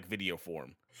 but in like video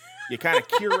form. You kind of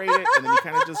curate it, and then you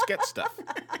kind of just get stuff.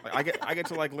 Like, I get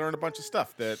to like learn a bunch of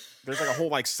stuff. That there's like a whole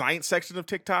like science section of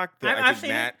TikTok that I've I think seen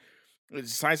Matt. The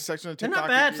science section of They're TikTok not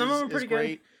bad. is- Some of them are is pretty good.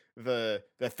 great.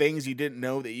 The things you didn't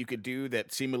know that you could do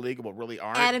that seem illegal but really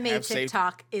aren't. Anime have saved-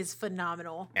 TikTok is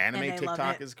phenomenal. Anime and I love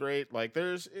TikTok it. is great. Like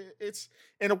it's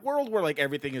in a world where like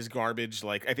everything is garbage.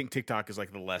 Like I think TikTok is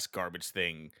like the less garbage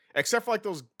thing, except for like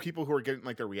those people who are getting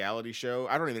like their reality show.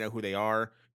 I don't even know who they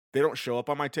are. They don't show up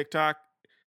on my TikTok.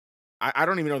 I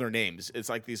don't even know their names. It's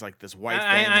like this white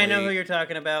family. I know who you're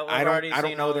talking about. I I've don't- already I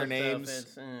don't seen know all their that stuff. names.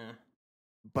 It's,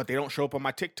 but they don't show up on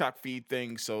my TikTok feed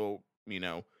thing. So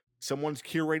someone's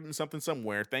curating something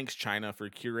somewhere. Thanks, China,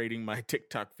 for curating my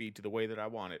TikTok feed to the way that I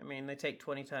want it. I mean, they take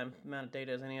 20 times the amount of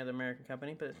data as any other American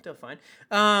company, but it's still fine.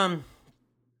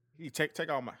 You take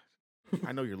all my.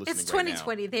 I know you're listening. It's right now.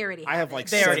 2020. They already have I have it. like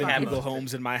They already 7 have Google most of it.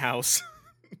 homes in my house.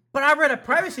 But I read a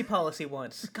privacy policy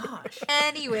once. Gosh.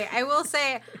 Anyway, I will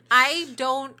say I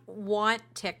don't want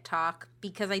TikTok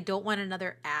because I don't want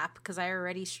another app because I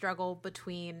already struggle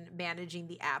between managing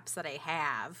the apps that I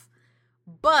have.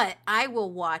 But I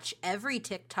will watch every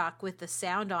TikTok with the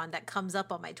sound on that comes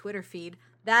up on my Twitter feed.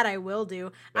 That I will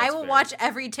do. I That's will fair. watch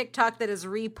every TikTok that is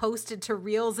reposted to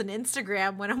Reels and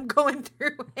Instagram when I'm going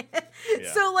through it.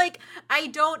 Yeah. So, like, I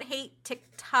don't hate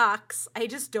TikToks. I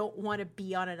just don't want to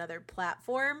be on another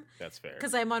platform That's fair.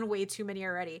 because I'm on way too many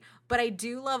already. But I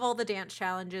do love all the dance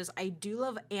challenges. I do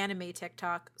love anime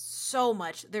TikTok so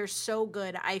much. They're so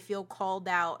good. I feel called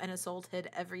out and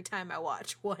assaulted every time I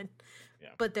watch one. Yeah.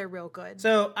 But they're real good.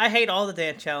 So I hate all the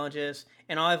dance challenges,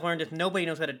 and all I've learned is nobody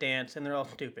knows how to dance, and they're all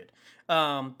stupid.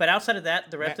 But outside of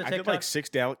that, the rest of I TikTok did like 6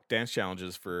 dance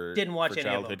challenges for Didn't watch for any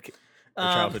of childhood, them. for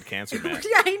childhood cancer, Matt.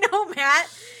 Yeah, I know, Matt.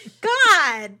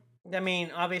 God. I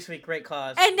mean, obviously, great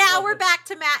cause. And now Love we're it. back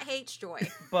to Matt hates Joy.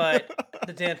 But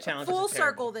the dance challenges Full are terrible.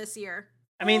 circle this year.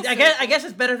 I mean, Full I guess circle.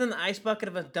 it's better than the ice bucket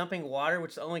of us dumping water,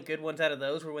 which the only good ones out of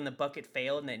those were when the bucket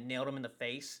failed and they nailed him in the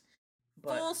face.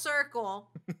 But Full circle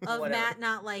of Whatever. Matt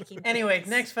not liking anyway, things.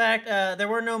 next fact: there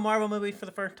were no Marvel movies for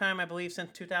the first time, I believe, since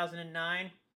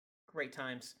 2009. Great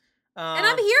times. And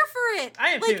I'm here for it. I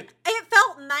am like, too. It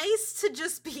felt nice to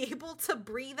just be able to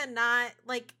breathe and not,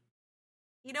 like,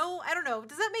 I don't know.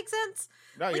 Does that make sense?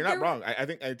 No, Like, you're not there- wrong. I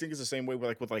think it's the same way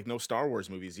with no Star Wars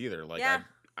movies either. Like Yeah.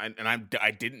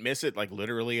 I didn't miss it like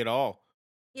literally at all.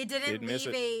 It didn't Didn't miss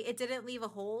leave it. it didn't leave a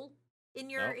hole in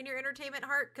your Nope. entertainment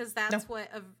heart, because No. that's what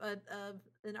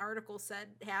an article said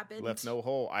happened. Left no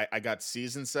hole. I got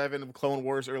season 7 of Clone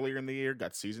Wars earlier in the year.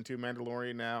 Got season 2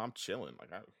 Mandalorian now. I'm chilling.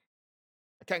 Like I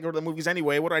can't go to the movies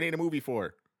anyway. What do I need a movie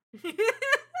for?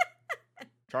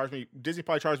 Disney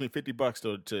probably charged me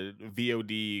 $50 to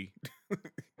VOD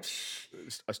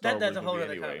a Star That's Wars a whole movie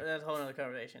other anyway. that's a whole other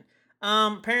conversation.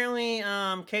 Apparently,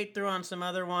 Kate threw on some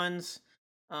other ones.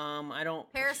 I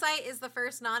don't. Parasite is the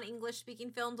first non-English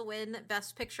speaking film to win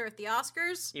Best Picture at the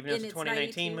Oscars. Even though it's a in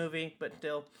 2019 92 movie, but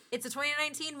still. It's a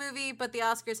 2019 movie, but the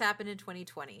Oscars happened in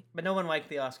 2020. But no one liked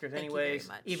the Oscars, Thank you very anyways.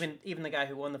 much. Even the guy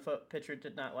who won the picture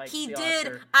did not like. He the did.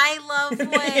 Oscar. I love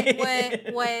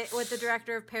what the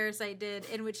director of Parasite did,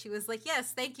 in which he was like,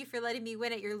 "Yes, thank you for letting me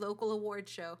win at your local award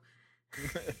show."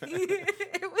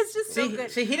 It was just so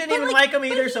good. See, he didn't But, even like him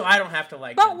either, so I don't have to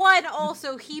like But him. one,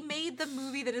 also, he made the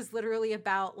movie that is literally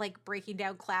about like breaking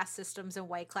down class systems and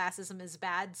why classism is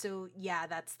bad. So yeah,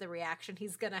 that's the reaction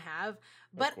he's gonna have.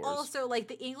 But course. also, like,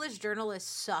 the English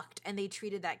journalists sucked, and they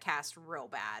treated that cast real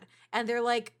bad. And they're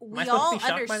like, I we supposed to all be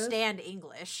shocked by this? understand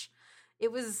English.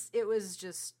 It was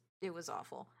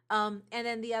awful. And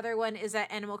then the other one is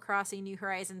that Animal Crossing New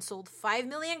Horizons sold 5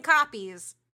 million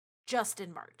copies just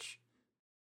in March.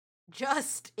 And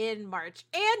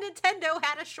Nintendo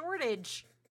had a shortage.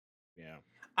 Yeah.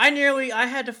 I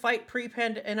had to fight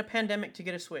in a pandemic to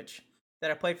get a Switch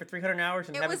that I played for 300 hours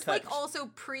and It haven't was touched. like also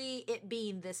pre it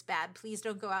being this bad. Please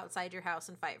don't go outside your house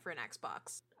and fight for an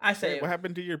Xbox. I say, Hey, what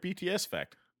happened to your BTS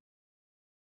fact?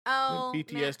 Oh, Did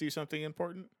BTS do something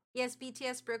important? Yes,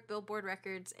 BTS broke Billboard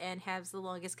records and has the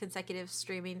longest consecutive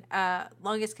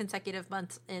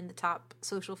month in the top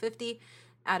social 50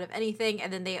 out of anything.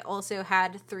 And then they also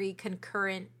had 3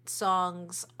 concurrent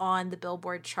songs on the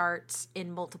Billboard charts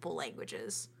in multiple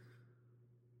languages.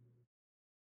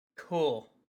 cool.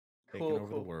 Taking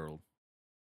over the world.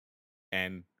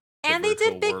 And they did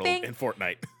virtual Big world Bang in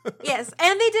Fortnite. Yes,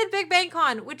 and they did Big Bang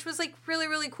Con, which was like really,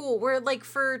 really cool. Where like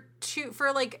for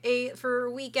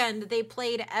a weekend, they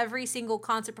played every single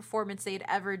concert performance they'd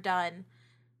ever done.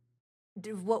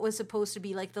 What was supposed to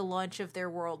be like the launch of their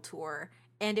world tour,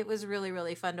 and it was really,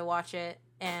 really fun to watch it,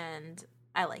 and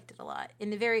I liked it a lot.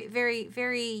 And very, very,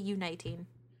 very uniting.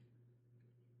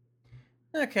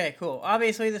 Okay, cool.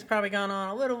 Obviously, this has probably gone on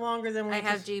a little longer than we. I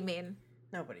have G-Mean.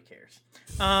 Nobody cares.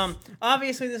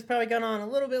 Obviously, this has probably gone on a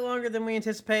little bit longer than we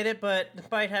anticipated, but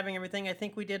despite having everything, I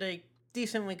think we did a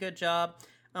decently good job.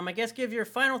 I guess give your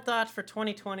final thoughts for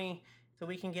 2020 so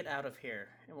we can get out of here.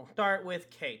 And we'll start with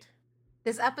Kate.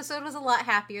 This episode was a lot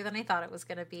happier than I thought it was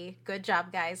going to be. Good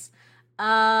job, guys.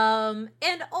 And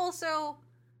also,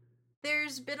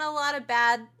 there's been a lot of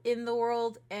bad in the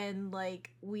world, and like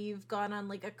we've gone on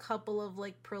like a couple of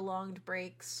like prolonged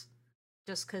breaks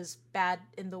just because bad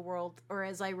in the world, or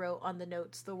as I wrote on the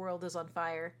notes, the world is on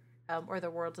fire, or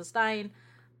the world is dying.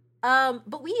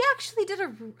 But we actually did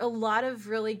a lot of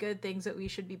really good things that we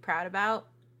should be proud about,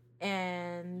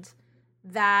 and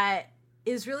that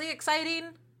is really exciting.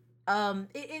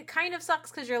 It kind of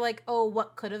sucks because you're like, oh,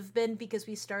 what could have been, because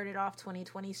we started off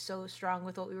 2020 so strong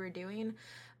with what we were doing.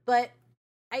 But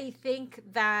I think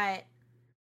that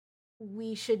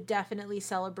we should definitely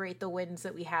celebrate the wins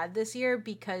that we had this year,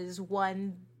 because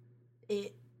one,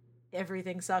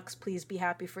 everything sucks. Please be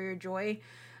happy for your joy.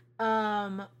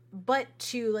 But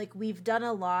two, like, we've done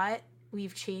a lot,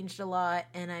 we've changed a lot,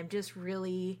 and I'm just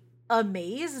really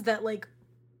amazed that like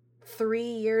 3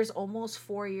 years, almost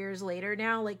 4 years later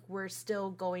now, like we're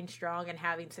still going strong and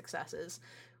having successes,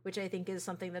 which I think is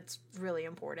something that's really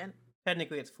important.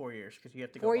 Technically, it's 4 years because you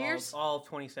have to go 4 years? all of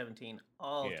 2017,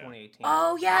 all of 2018.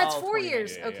 Oh yeah, it's all 4 of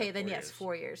years. 2019. Okay, then 4 yes, years.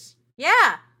 4 years.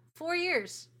 Yeah, 4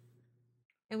 years.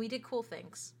 And we did cool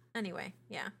things. Anyway,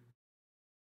 yeah.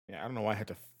 Yeah, I don't know why I had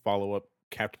to follow up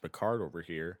Captain Picard over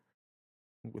here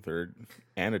with her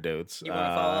anecdotes. You want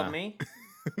to follow up me?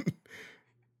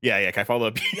 Yeah. Can I follow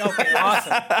up? Okay,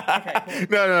 awesome. Okay,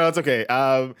 cool. No, it's okay.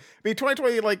 I mean,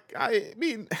 2020, like, I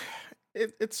mean,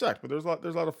 it sucked, but there's a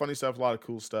lot of funny stuff, a lot of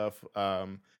cool stuff.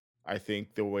 I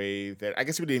think the way that, I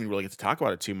guess we didn't really get to talk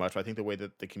about it too much, but I think the way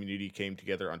that the community came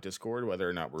together on Discord, whether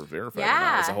or not we're verified or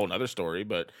not, is a Yeah. whole nother story.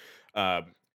 But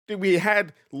we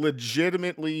had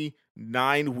legitimately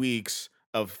 9 weeks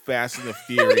of Fast and the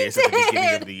Furious at the beginning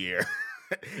did. of the year.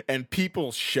 And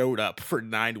people showed up for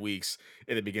 9 weeks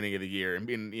in the beginning of the year,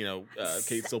 and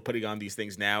Kate's still putting on these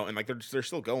things now, and like they're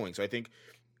still going. So I think,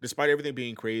 despite everything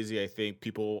being crazy, I think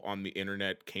people on the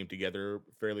internet came together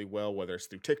fairly well, whether it's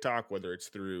through TikTok, whether it's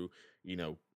through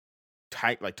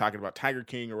talking about Tiger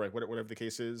King, or like whatever the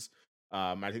case is.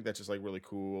 I think that's just like really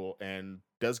cool and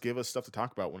does give us stuff to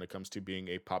talk about when it comes to being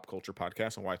a pop culture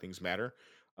podcast and why things matter.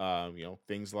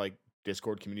 Things like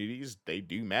Discord communities, they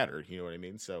do matter. You know what I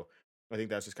mean? So I think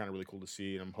that's just kind of really cool to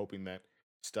see. And I'm hoping that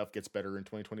stuff gets better in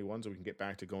 2021 so we can get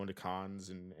back to going to cons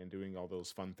and doing all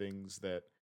those fun things that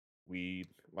we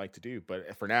like to do.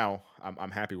 But for now,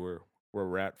 I'm happy where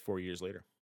we're at 4 years later.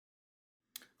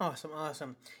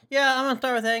 Awesome. Yeah, I'm gonna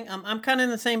start with saying I'm kind of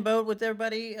in the same boat with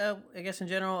everybody. I guess in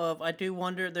general, of I do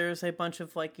wonder. There's a bunch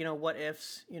of like what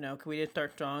ifs. We did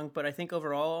start strong, but I think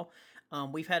overall,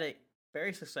 we've had a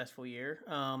very successful year.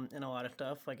 In a lot of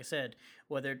stuff. Like I said,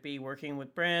 whether it be working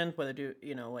with brands, whether do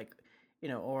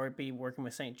or it be working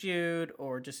with St. Jude,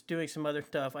 or just doing some other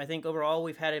stuff. I think overall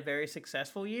we've had a very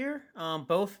successful year,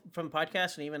 both from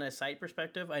podcast and even a site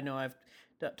perspective. I know I've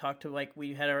talked to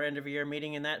we had our end of year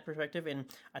meeting in that perspective, and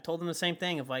I told them the same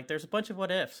thing of there's a bunch of what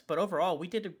ifs, but overall we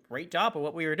did a great job of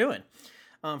what we were doing,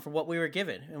 for what we were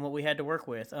given and what we had to work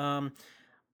with. But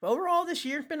overall this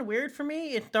year's been weird for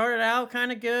me. It started out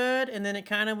kind of good, and then it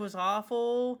kind of was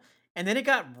awful, and then it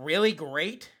got really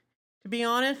great, to be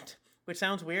honest. Which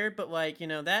sounds weird, but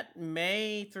that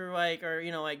May through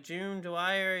June,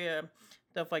 July area,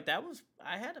 stuff like that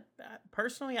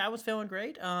personally I was feeling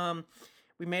great.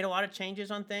 We made a lot of changes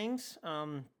on things.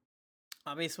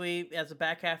 Obviously, as the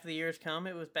back half of the years come,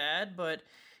 it was bad, but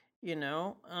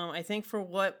I think for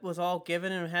what was all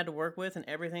given and had to work with and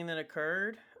everything that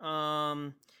occurred,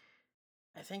 I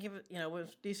think it was it was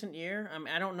a decent year. I mean,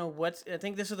 I don't know I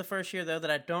think this is the first year though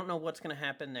that I don't know what's going to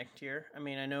happen next year. I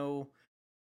mean, I know.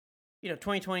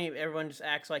 2020, everyone just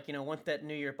acts like, once that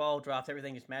New Year ball drops,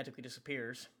 everything just magically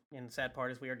disappears. And the sad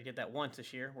part is we already did that once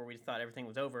this year where we thought everything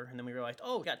was over. And then we realized,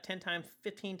 we got 10 times,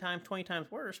 15 times, 20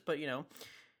 times worse. But,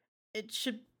 it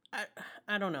should,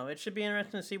 I don't know. It should be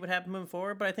interesting to see what happens moving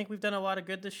forward. But I think we've done a lot of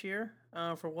good this year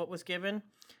for what was given.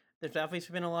 There's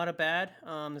obviously been a lot of bad.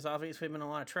 There's obviously been a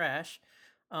lot of trash.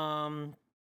 But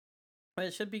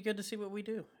it should be good to see what we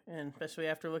do. And especially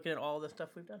after looking at all the stuff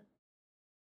we've done.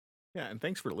 Yeah, and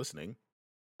thanks for listening.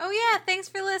 Oh, yeah, thanks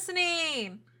for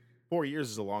listening. 4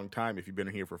 years is a long time if you've been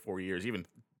here for 4 years, even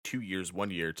 2 years, 1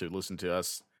 year to listen to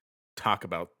us talk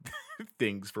about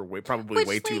things for probably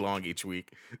way too long each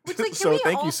week. So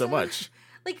thank you so much.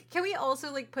 Can we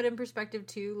also put in perspective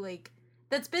too,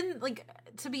 that's been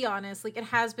to be honest, it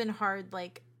has been hard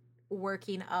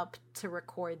working up to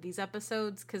record these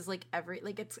episodes because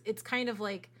it's kind of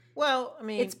well, I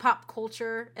mean, it's pop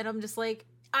culture, and I'm just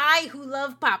I, who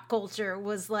love pop culture,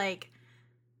 was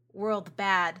world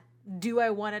bad. Do I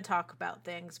want to talk about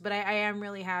things? But I am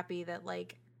really happy that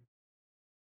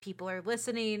people are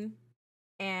listening,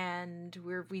 and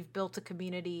we've built a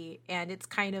community, and it's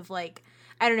kind of I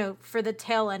don't know, for the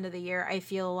tail end of the year, I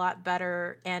feel a lot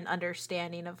better and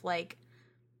understanding of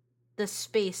the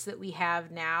space that we have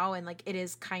now, and it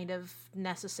is kind of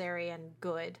necessary and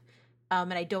good.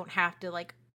 And I don't have to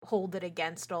hold it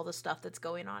against all the stuff that's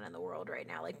going on in the world right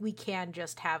now. We can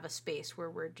just have a space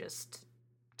where we're just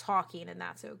talking, and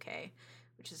that's okay,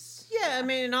 which is yeah. I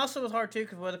mean, and also it was hard too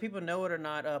because whether people know it or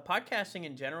not, podcasting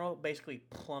in general basically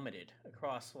plummeted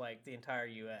across the entire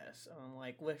U.S.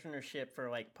 Listenership for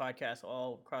podcasts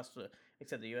all across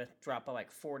except the U.S. dropped by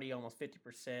 40, almost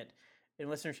 50% in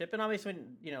listenership, and obviously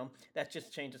that's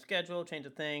just changed the schedule, changed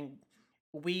the thing.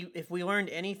 If we learned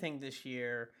anything this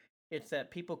year, it's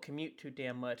that people commute too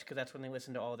damn much because that's when they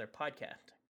listen to all their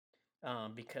podcasts.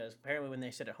 Because apparently when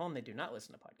they sit at home, they do not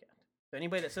listen to podcasts. So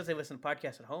anybody that says they listen to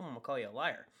podcasts at home, I'm going to call you a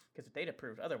liar because the data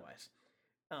proves otherwise.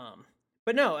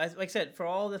 But no, as I said, for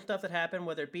all the stuff that happened,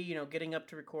 whether it be, getting up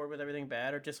to record with everything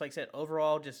bad or just I said,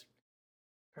 overall, just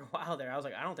for a while there, I was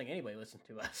I don't think anybody listens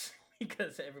to us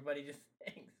because everybody just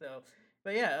thinks so.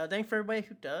 But yeah, thanks for everybody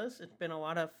who does. It's been a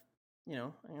lot of, I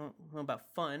don't know about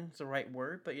fun, it's the right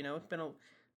word, but it's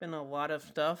been a lot of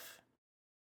stuff,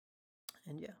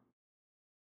 and yeah.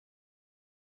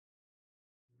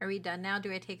 Are we done now?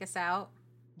 Do I take us out?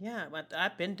 Yeah,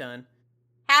 I've been done.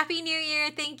 Happy New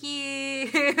Year! Thank you,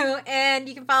 and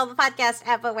you can follow the podcast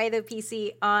at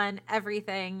ButWhyThoPC on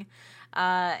everything.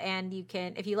 And you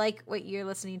can, if you like what you're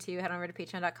listening to, head over to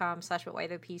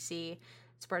patreon.com/ButWhyThoPC.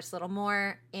 Support us a little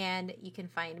more, and you can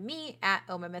find me at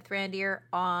OmaMythRandier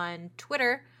on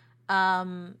Twitter.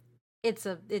 It's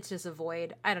just a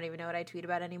void. I don't even know what I tweet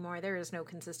about anymore. There is no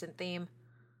consistent theme.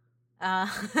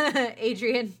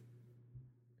 Adrian.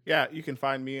 Yeah, you can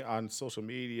find me on social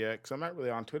media because I'm not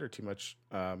really on Twitter too much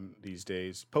these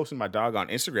days. Posting my dog on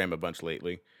Instagram a bunch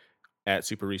lately at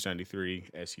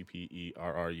SuperRuiz93,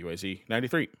 SuperRuiz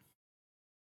 93.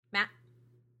 Matt.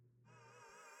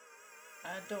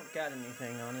 I don't got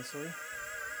anything, honestly.